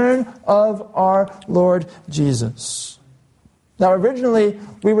return of our Lord Jesus. Now, originally,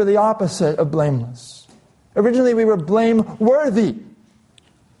 we were the opposite of blameless. Originally, we were blameworthy.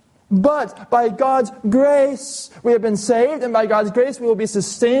 But by God's grace we have been saved, and by God's grace we will be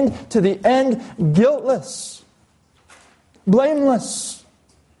sustained to the end, guiltless, blameless,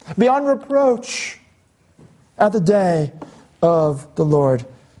 beyond reproach at the day of the Lord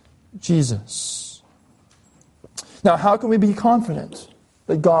Jesus. Now, how can we be confident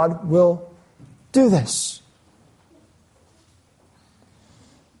that God will do this?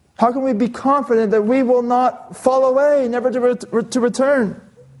 How can we be confident that we will not fall away, never to return?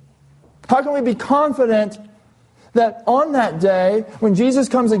 How can we be confident that on that day, when Jesus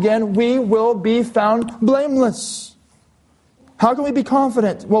comes again, we will be found blameless? How can we be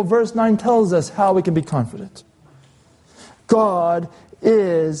confident? Well, verse 9 tells us how we can be confident. God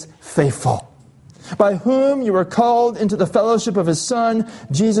is faithful, by whom you were called into the fellowship of His Son,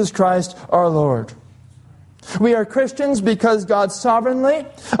 Jesus Christ our Lord. We are Christians because God sovereignly,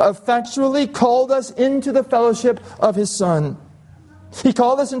 effectually called us into the fellowship of His Son. He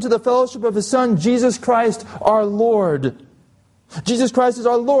called us into the fellowship of His Son, Jesus Christ our Lord. Jesus Christ is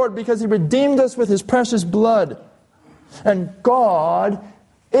our Lord because He redeemed us with His precious blood. And God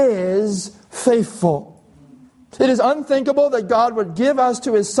is faithful. It is unthinkable that God would give us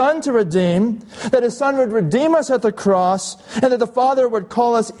to His Son to redeem, that His Son would redeem us at the cross, and that the Father would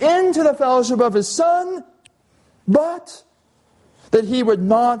call us into the fellowship of His Son, but that He would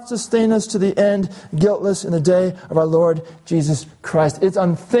not sustain us to the end, guiltless in the day of our Lord Jesus Christ. It's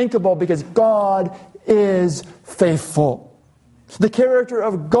unthinkable because God is faithful. The character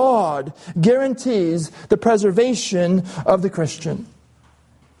of God guarantees the preservation of the Christian.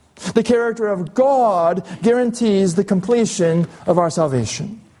 The character of God guarantees the completion of our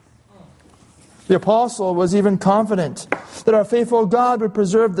salvation. The apostle was even confident that our faithful God would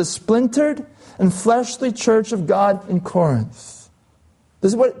preserve the splintered and fleshly church of God in Corinth.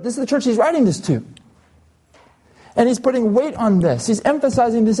 This is the church he's writing this to. And he's putting weight on this. He's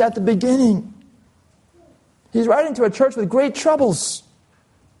emphasizing this at the beginning. He's writing to a church with great troubles.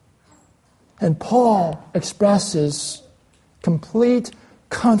 And Paul expresses complete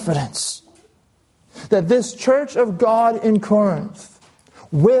confidence that this church of God in Corinth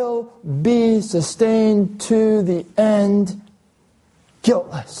will be sustained to the end,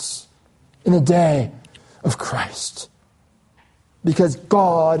 guiltless in the day of Christ. Because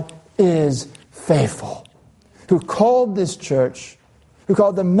God is faithful, who called this church, who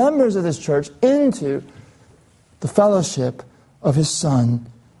called the members of this church into the fellowship of His Son,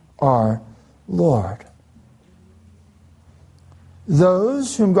 our Lord.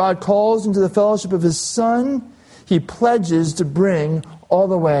 Those whom God calls into the fellowship of His Son, He pledges to bring all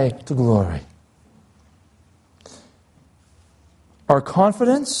the way to glory. Our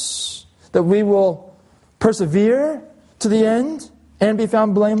confidence that we will persevere to the end and be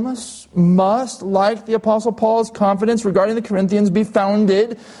found blameless must, like the Apostle Paul's confidence regarding the Corinthians, be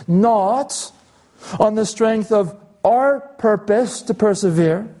founded not on the strength of our purpose to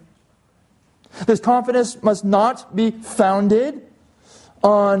persevere. This confidence must not be founded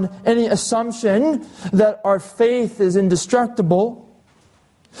on any assumption that our faith is indestructible.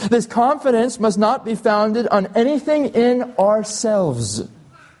 This confidence must not be founded on anything in ourselves.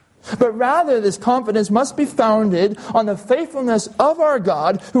 But rather, this confidence must be founded on the faithfulness of our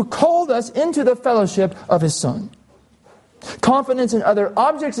God who called us into the fellowship of His Son. Confidence in other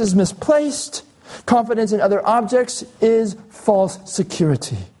objects is misplaced. Confidence in other objects is false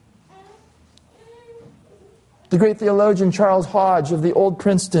security. The great theologian Charles Hodge of the Old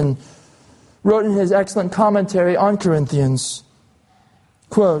Princeton wrote in his excellent commentary on Corinthians,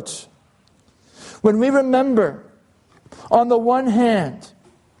 quote, "When we remember, on the one hand,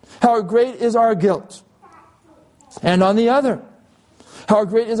 how great is our guilt, and on the other, how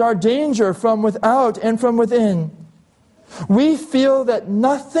great is our danger from without and from within, we feel that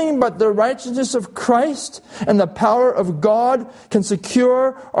nothing but the righteousness of Christ and the power of God can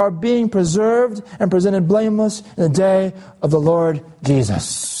secure our being preserved and presented blameless in the day of the Lord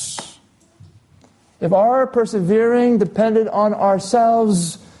Jesus." If our persevering depended on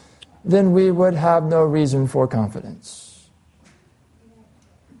ourselves, then we would have no reason for confidence.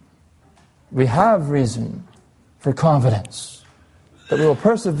 We have reason for confidence that we will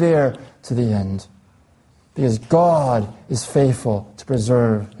persevere to the end, because God is faithful to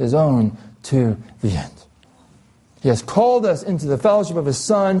preserve His own to the end. He has called us into the fellowship of His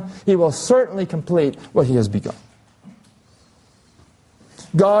Son. He will certainly complete what He has begun.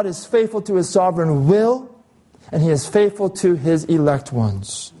 God is faithful to His sovereign will, and He is faithful to His elect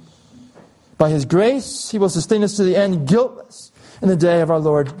ones. By His grace, He will sustain us to the end, guiltless in the day of our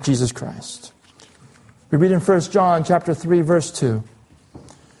Lord Jesus Christ. We read in 1 John chapter 3, verse 2.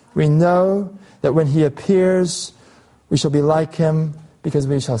 We know that when He appears, we shall be like Him, because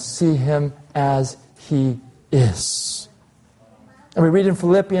we shall see him as he is. And we read in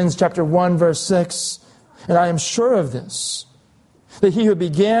Philippians chapter 1, verse 6, and I am sure of this, that he who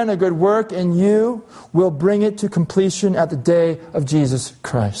began a good work in you will bring it to completion at the day of Jesus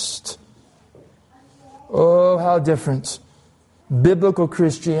Christ. Oh, how different biblical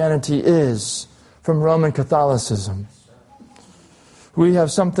Christianity is from Roman Catholicism. We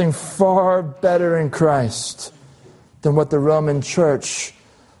have something far better in Christ than what the Roman Church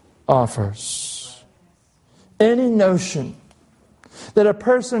offers. Any notion that a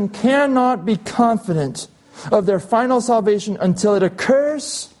person cannot be confident of their final salvation until it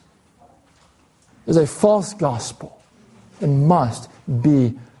occurs is a false gospel and must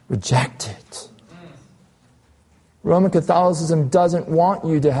be rejected. Roman Catholicism doesn't want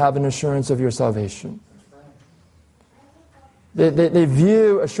you to have an assurance of your salvation. They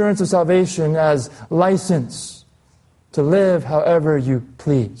view assurance of salvation as license to live however you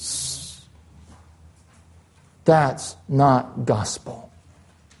please. That's not gospel.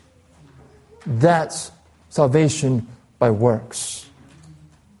 That's salvation by works.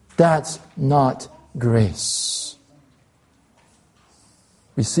 That's not grace.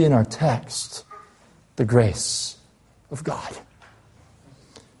 We see in our text the grace of God.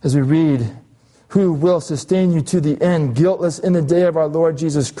 As we read, who will sustain you to the end, guiltless in the day of our Lord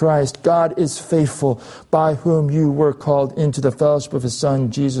Jesus Christ. God is faithful, by whom you were called into the fellowship of his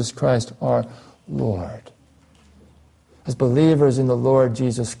Son, Jesus Christ our Lord. As believers in the Lord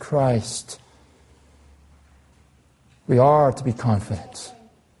Jesus Christ, we are to be confident.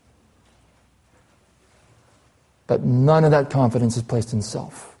 But none of that confidence is placed in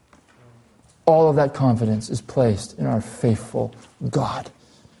self. All of that confidence is placed in our faithful God.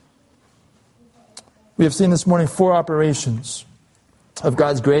 We have seen this morning 4 operations of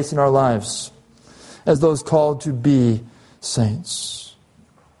God's grace in our lives as those called to be saints.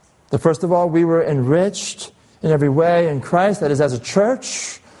 The first of all, we were enriched in every way in Christ. That is, as a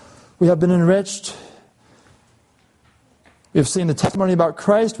church, we have been enriched. We have seen the testimony about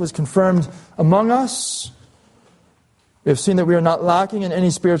Christ was confirmed among us. We have seen that we are not lacking in any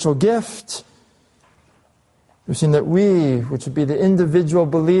spiritual gift. We've seen that we, which would be the individual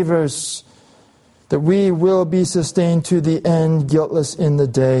believers, that we will be sustained to the end, guiltless in the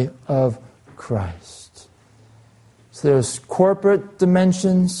day of Christ. So there's corporate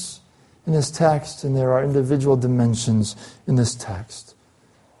dimensions in this text, and there are individual dimensions in this text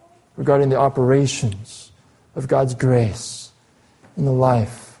regarding the operations of God's grace in the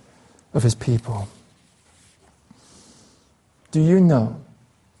life of his people. Do you know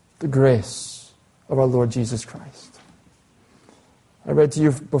the grace of our Lord Jesus Christ? I read to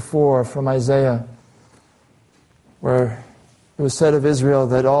you before from Isaiah, where it was said of Israel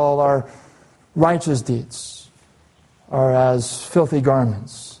that all our righteous deeds are as filthy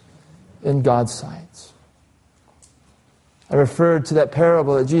garments in God's sight. I referred to that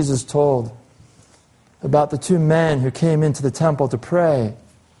parable that Jesus told about the 2 men who came into the temple to pray.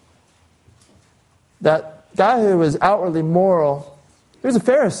 That guy who was outwardly moral, he was a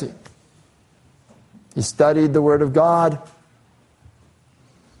Pharisee. He studied the Word of God.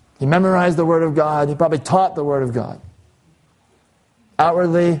 He memorized the Word of God. He probably taught the Word of God.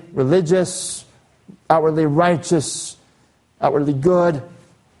 Outwardly religious, outwardly righteous, outwardly good.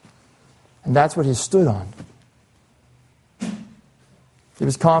 And that's what he stood on. He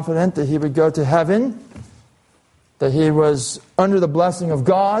was confident that he would go to heaven, that he was under the blessing of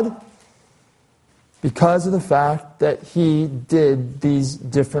God because of the fact that he did these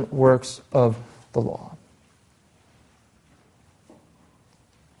different works of the law.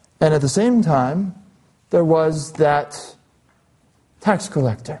 And at the same time, there was that tax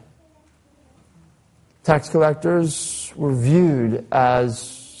collector. Tax collectors were viewed as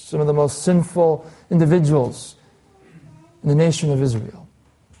some of the most sinful individuals in the nation of Israel.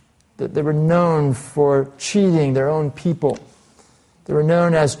 That they were known for cheating their own people. They were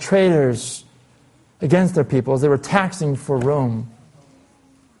known as traitors against their people as they were taxing for Rome.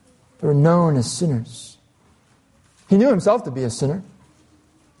 They were known as sinners. He knew himself to be a sinner.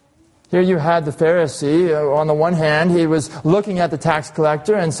 Here you had the Pharisee. On the one hand, he was looking at the tax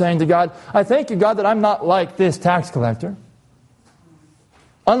collector and saying to God, I thank you, God, that I'm not like this tax collector.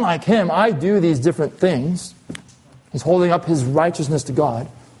 Unlike him, I do these different things. He's holding up his righteousness to God.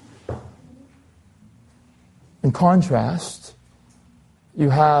 In contrast, you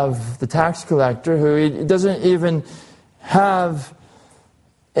have the tax collector who doesn't even have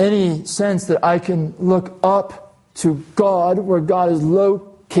any sense that I can look up to God, where God is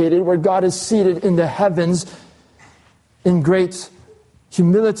located, where God is seated in the heavens in great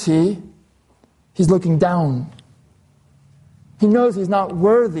humility. He's looking down. He knows he's not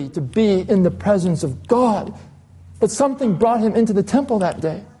worthy to be in the presence of God. But something brought him into the temple that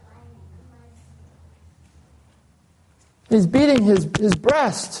day. He's beating his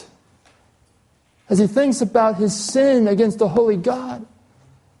breast as he thinks about his sin against the holy God.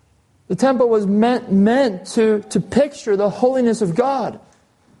 The temple was meant to picture the holiness of God.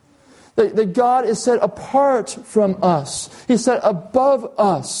 That God is set apart from us. He's set above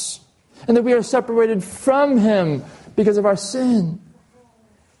us. And that we are separated from Him because of our sin.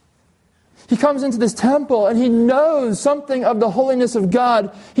 He comes into this temple and he knows something of the holiness of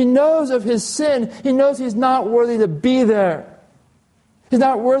God. He knows of his sin. He knows he's not worthy to be there. He's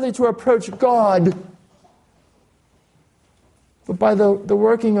not worthy to approach God. But by the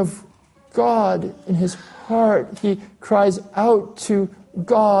working of God in his heart, he cries out to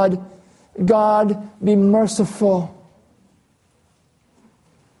God, God, be merciful.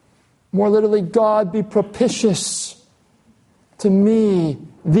 More literally, God, be propitious to me,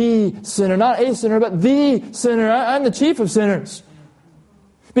 the sinner. Not a sinner, but the sinner. I'm the chief of sinners.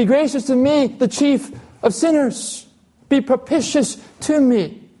 Be gracious to me, the chief of sinners. Be propitious to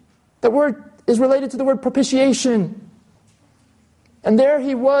me. That word is related to the word propitiation. And there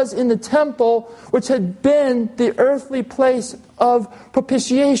he was in the temple, which had been the earthly place of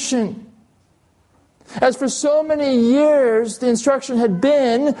propitiation. As for so many years, the instruction had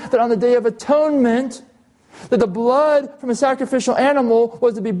been that on the Day of Atonement, that the blood from a sacrificial animal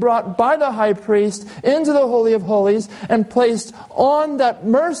was to be brought by the high priest into the Holy of Holies and placed on that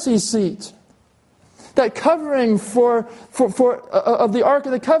mercy seat. That covering of the Ark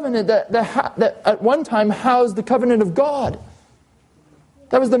of the Covenant that at one time housed the covenant of God.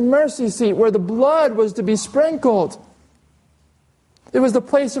 That was the mercy seat where the blood was to be sprinkled. It was the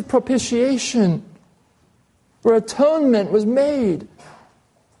place of propitiation, where atonement was made.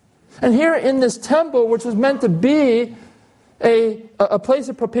 And here in this temple, which was meant to be a place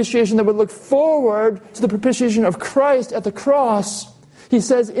of propitiation that would look forward to the propitiation of Christ at the cross, he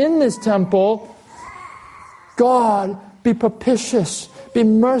says in this temple, God, be propitious, be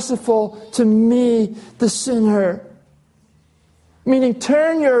merciful to me, the sinner. Meaning,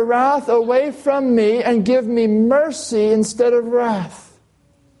 turn your wrath away from me and give me mercy instead of wrath.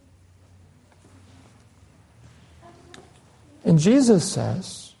 And Jesus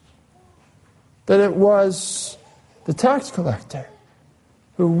says that it was the tax collector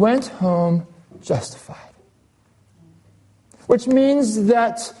who went home justified. Which means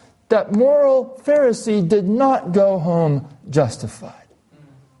that that moral Pharisee did not go home justified.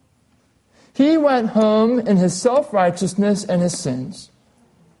 He went home in his self-righteousness and his sins,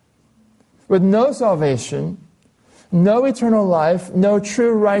 with no salvation, no eternal life, no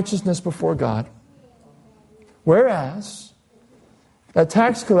true righteousness before God. Whereas that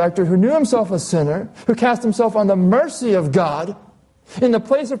tax collector who knew himself a sinner, who cast himself on the mercy of God, in the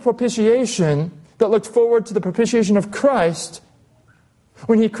place of propitiation that looked forward to the propitiation of Christ,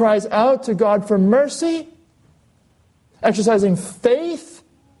 when he cries out to God for mercy, exercising faith,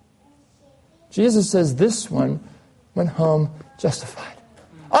 Jesus says this one went home justified.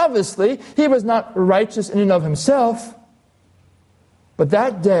 Obviously, he was not righteous in and of himself, but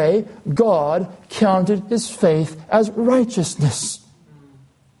that day, God counted his faith as righteousness.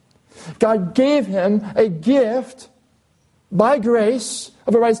 God gave him a gift by grace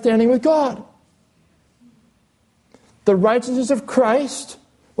of a right standing with God. The righteousness of Christ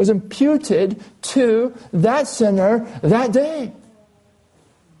was imputed to that sinner that day.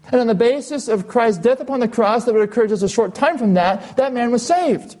 And on the basis of Christ's death upon the cross that would occur just a short time from that, that man was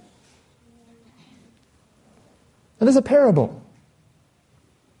saved. And this is a parable.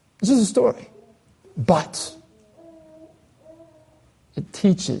 This is a story. But it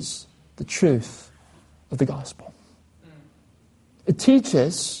teaches the truth of the gospel. It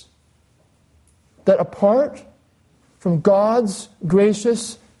teaches that apart from God's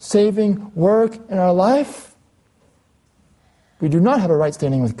gracious, saving work in our life, we do not have a right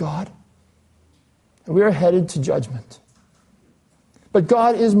standing with God. And we are headed to judgment. But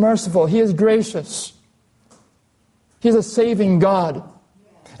God is merciful. He is gracious. He is a saving God.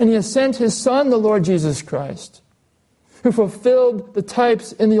 And He has sent His Son, the Lord Jesus Christ, who fulfilled the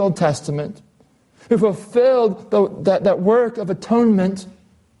types in the Old Testament, who fulfilled that work of atonement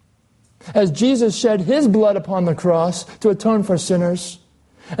as Jesus shed His blood upon the cross to atone for sinners.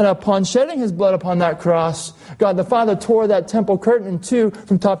 And upon shedding His blood upon that cross, God the Father tore that temple curtain in two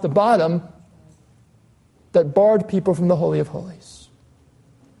from top to bottom that barred people from the Holy of Holies.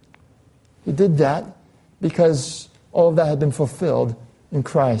 He did that because all of that had been fulfilled in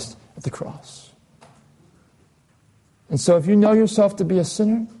Christ at the cross. And so if you know yourself to be a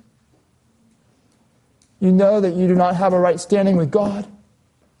sinner, You know that you do not have a right standing with God.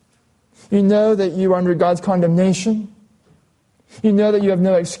 You know that you are under God's condemnation. You know that you have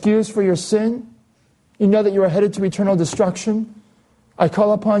no excuse for your sin. You know that you are headed to eternal destruction. I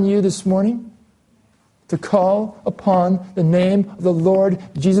call upon you this morning to call upon the name of the Lord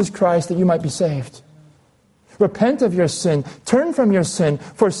Jesus Christ that you might be saved. Repent of your sin. Turn from your sin.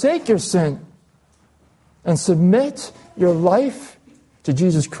 Forsake your sin. And submit your life to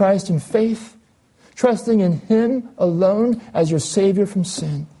Jesus Christ in faith, trusting in Him alone as your Savior from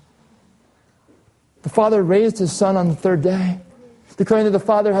sin. The Father raised His Son on the third day, declaring that the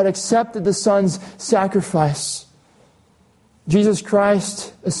Father had accepted the Son's sacrifice. Jesus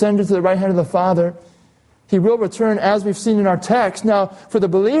Christ ascended to the right hand of the Father. He will return, as we've seen in our text. Now, for the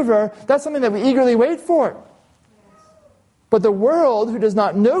believer, that's something that we eagerly wait for. But the world, who does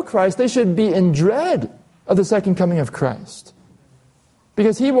not know Christ, they should be in dread of the second coming of Christ.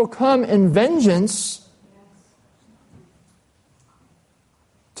 Because He will come in vengeance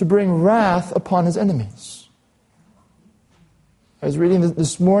to bring wrath upon His enemies. I was reading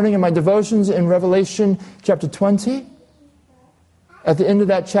this morning in my devotions in Revelation chapter 20. At the end of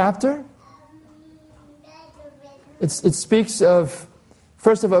that chapter, it speaks of,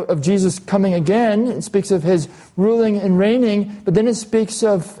 first of Jesus coming again. It speaks of His ruling and reigning. But then it speaks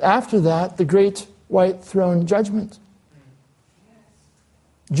of, after that, the great white throne judgment.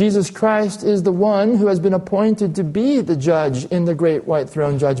 Jesus Christ is the one who has been appointed to be the judge in the great white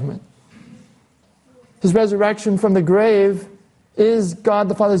throne judgment. His resurrection from the grave is God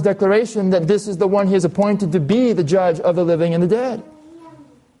the Father's declaration that this is the one He has appointed to be the judge of the living and the dead.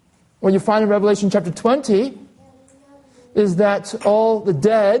 What you find in Revelation chapter 20 is that all the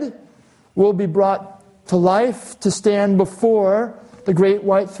dead will be brought to life to stand before the great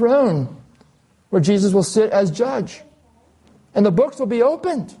white throne, where Jesus will sit as judge. And the books will be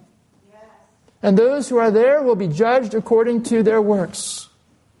opened. And those who are there will be judged according to their works,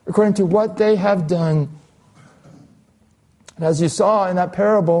 according to what they have done. And as you saw in that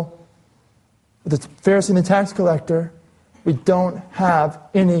parable with the Pharisee and the tax collector, we don't have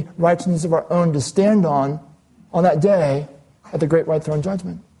any righteousness of our own to stand on that day at the great white throne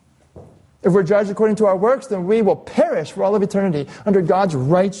judgment. If we're judged according to our works, then we will perish for all of eternity under God's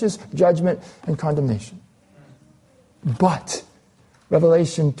righteous judgment and condemnation. But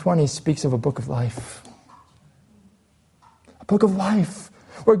Revelation 20 speaks of a book of life. A book of life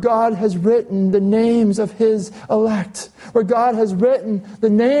where God has written the names of His elect, where God has written the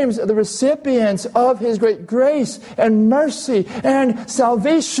names of the recipients of His great grace and mercy and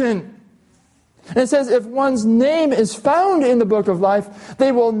salvation. And it says if one's name is found in the book of life,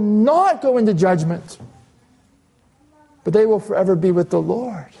 they will not go into judgment, but they will forever be with the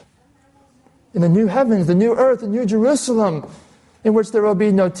Lord in the new heavens, the new earth, the new Jerusalem, in which there will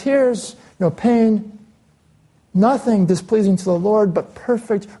be no tears, no pain, nothing displeasing to the Lord, but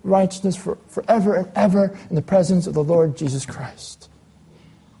perfect righteousness forever and ever in the presence of the Lord Jesus Christ.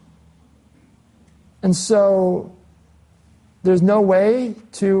 And so, there's no way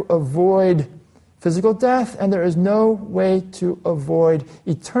to avoid physical death, and there is no way to avoid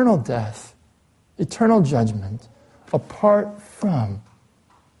eternal death, eternal judgment, apart from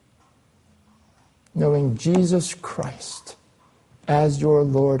knowing Jesus Christ as your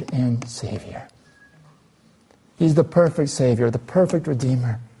Lord and Savior. He's the perfect Savior, the perfect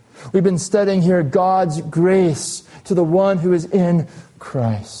Redeemer. We've been studying here God's grace to the one who is in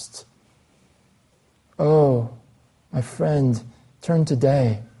Christ. Oh, my friend, turn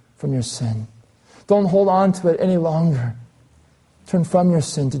today from your sin. Don't hold on to it any longer. Turn from your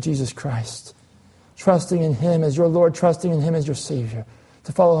sin to Jesus Christ, trusting in Him as your Lord, trusting in Him as your Savior,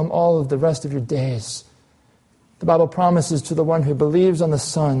 to follow Him all of the rest of your days. The Bible promises to the one who believes on the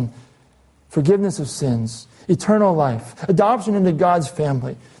Son forgiveness of sins, eternal life, adoption into God's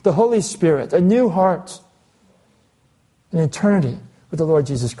family, the Holy Spirit, a new heart, and eternity with the Lord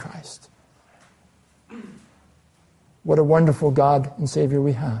Jesus Christ. What a wonderful God and Savior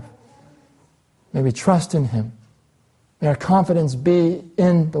we have. May we trust in Him. May our confidence be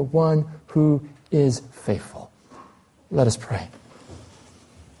in the one who is faithful. Let us pray.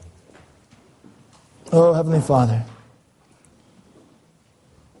 Oh, Heavenly Father,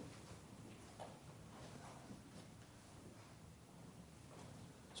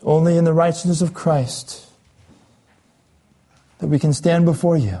 it's only in the righteousness of Christ that we can stand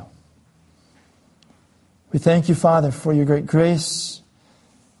before you. We thank you, Father, for your great grace,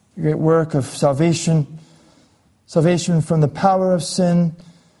 your great work of salvation, salvation from the power of sin,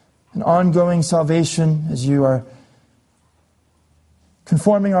 and ongoing salvation as you are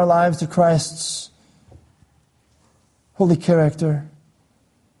conforming our lives to Christ's holy character,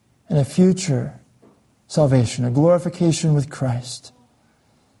 and a future salvation, a glorification with Christ,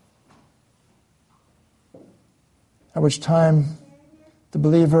 at which time the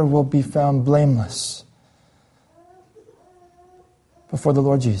believer will be found blameless before the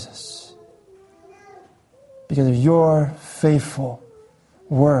Lord Jesus because of your faithful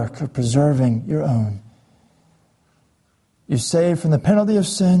work of preserving your own. You're saved from the penalty of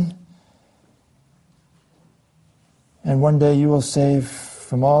sin, and one day you will save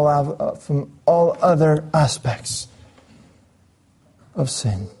from all other aspects of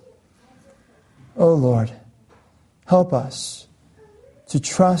sin. Oh Lord, help us to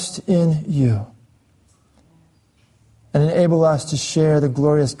trust in you and enable us to share the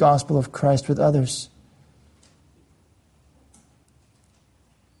glorious gospel of Christ with others.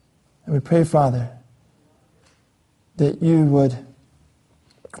 And we pray, Father, that you would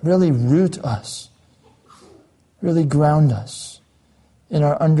really root us, really ground us in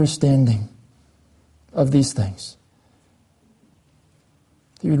our understanding of these things.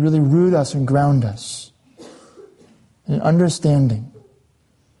 That you would really root us and ground us in an understanding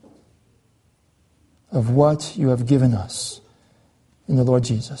of what you have given us in the Lord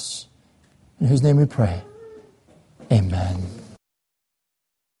Jesus, in whose name we pray. Amen.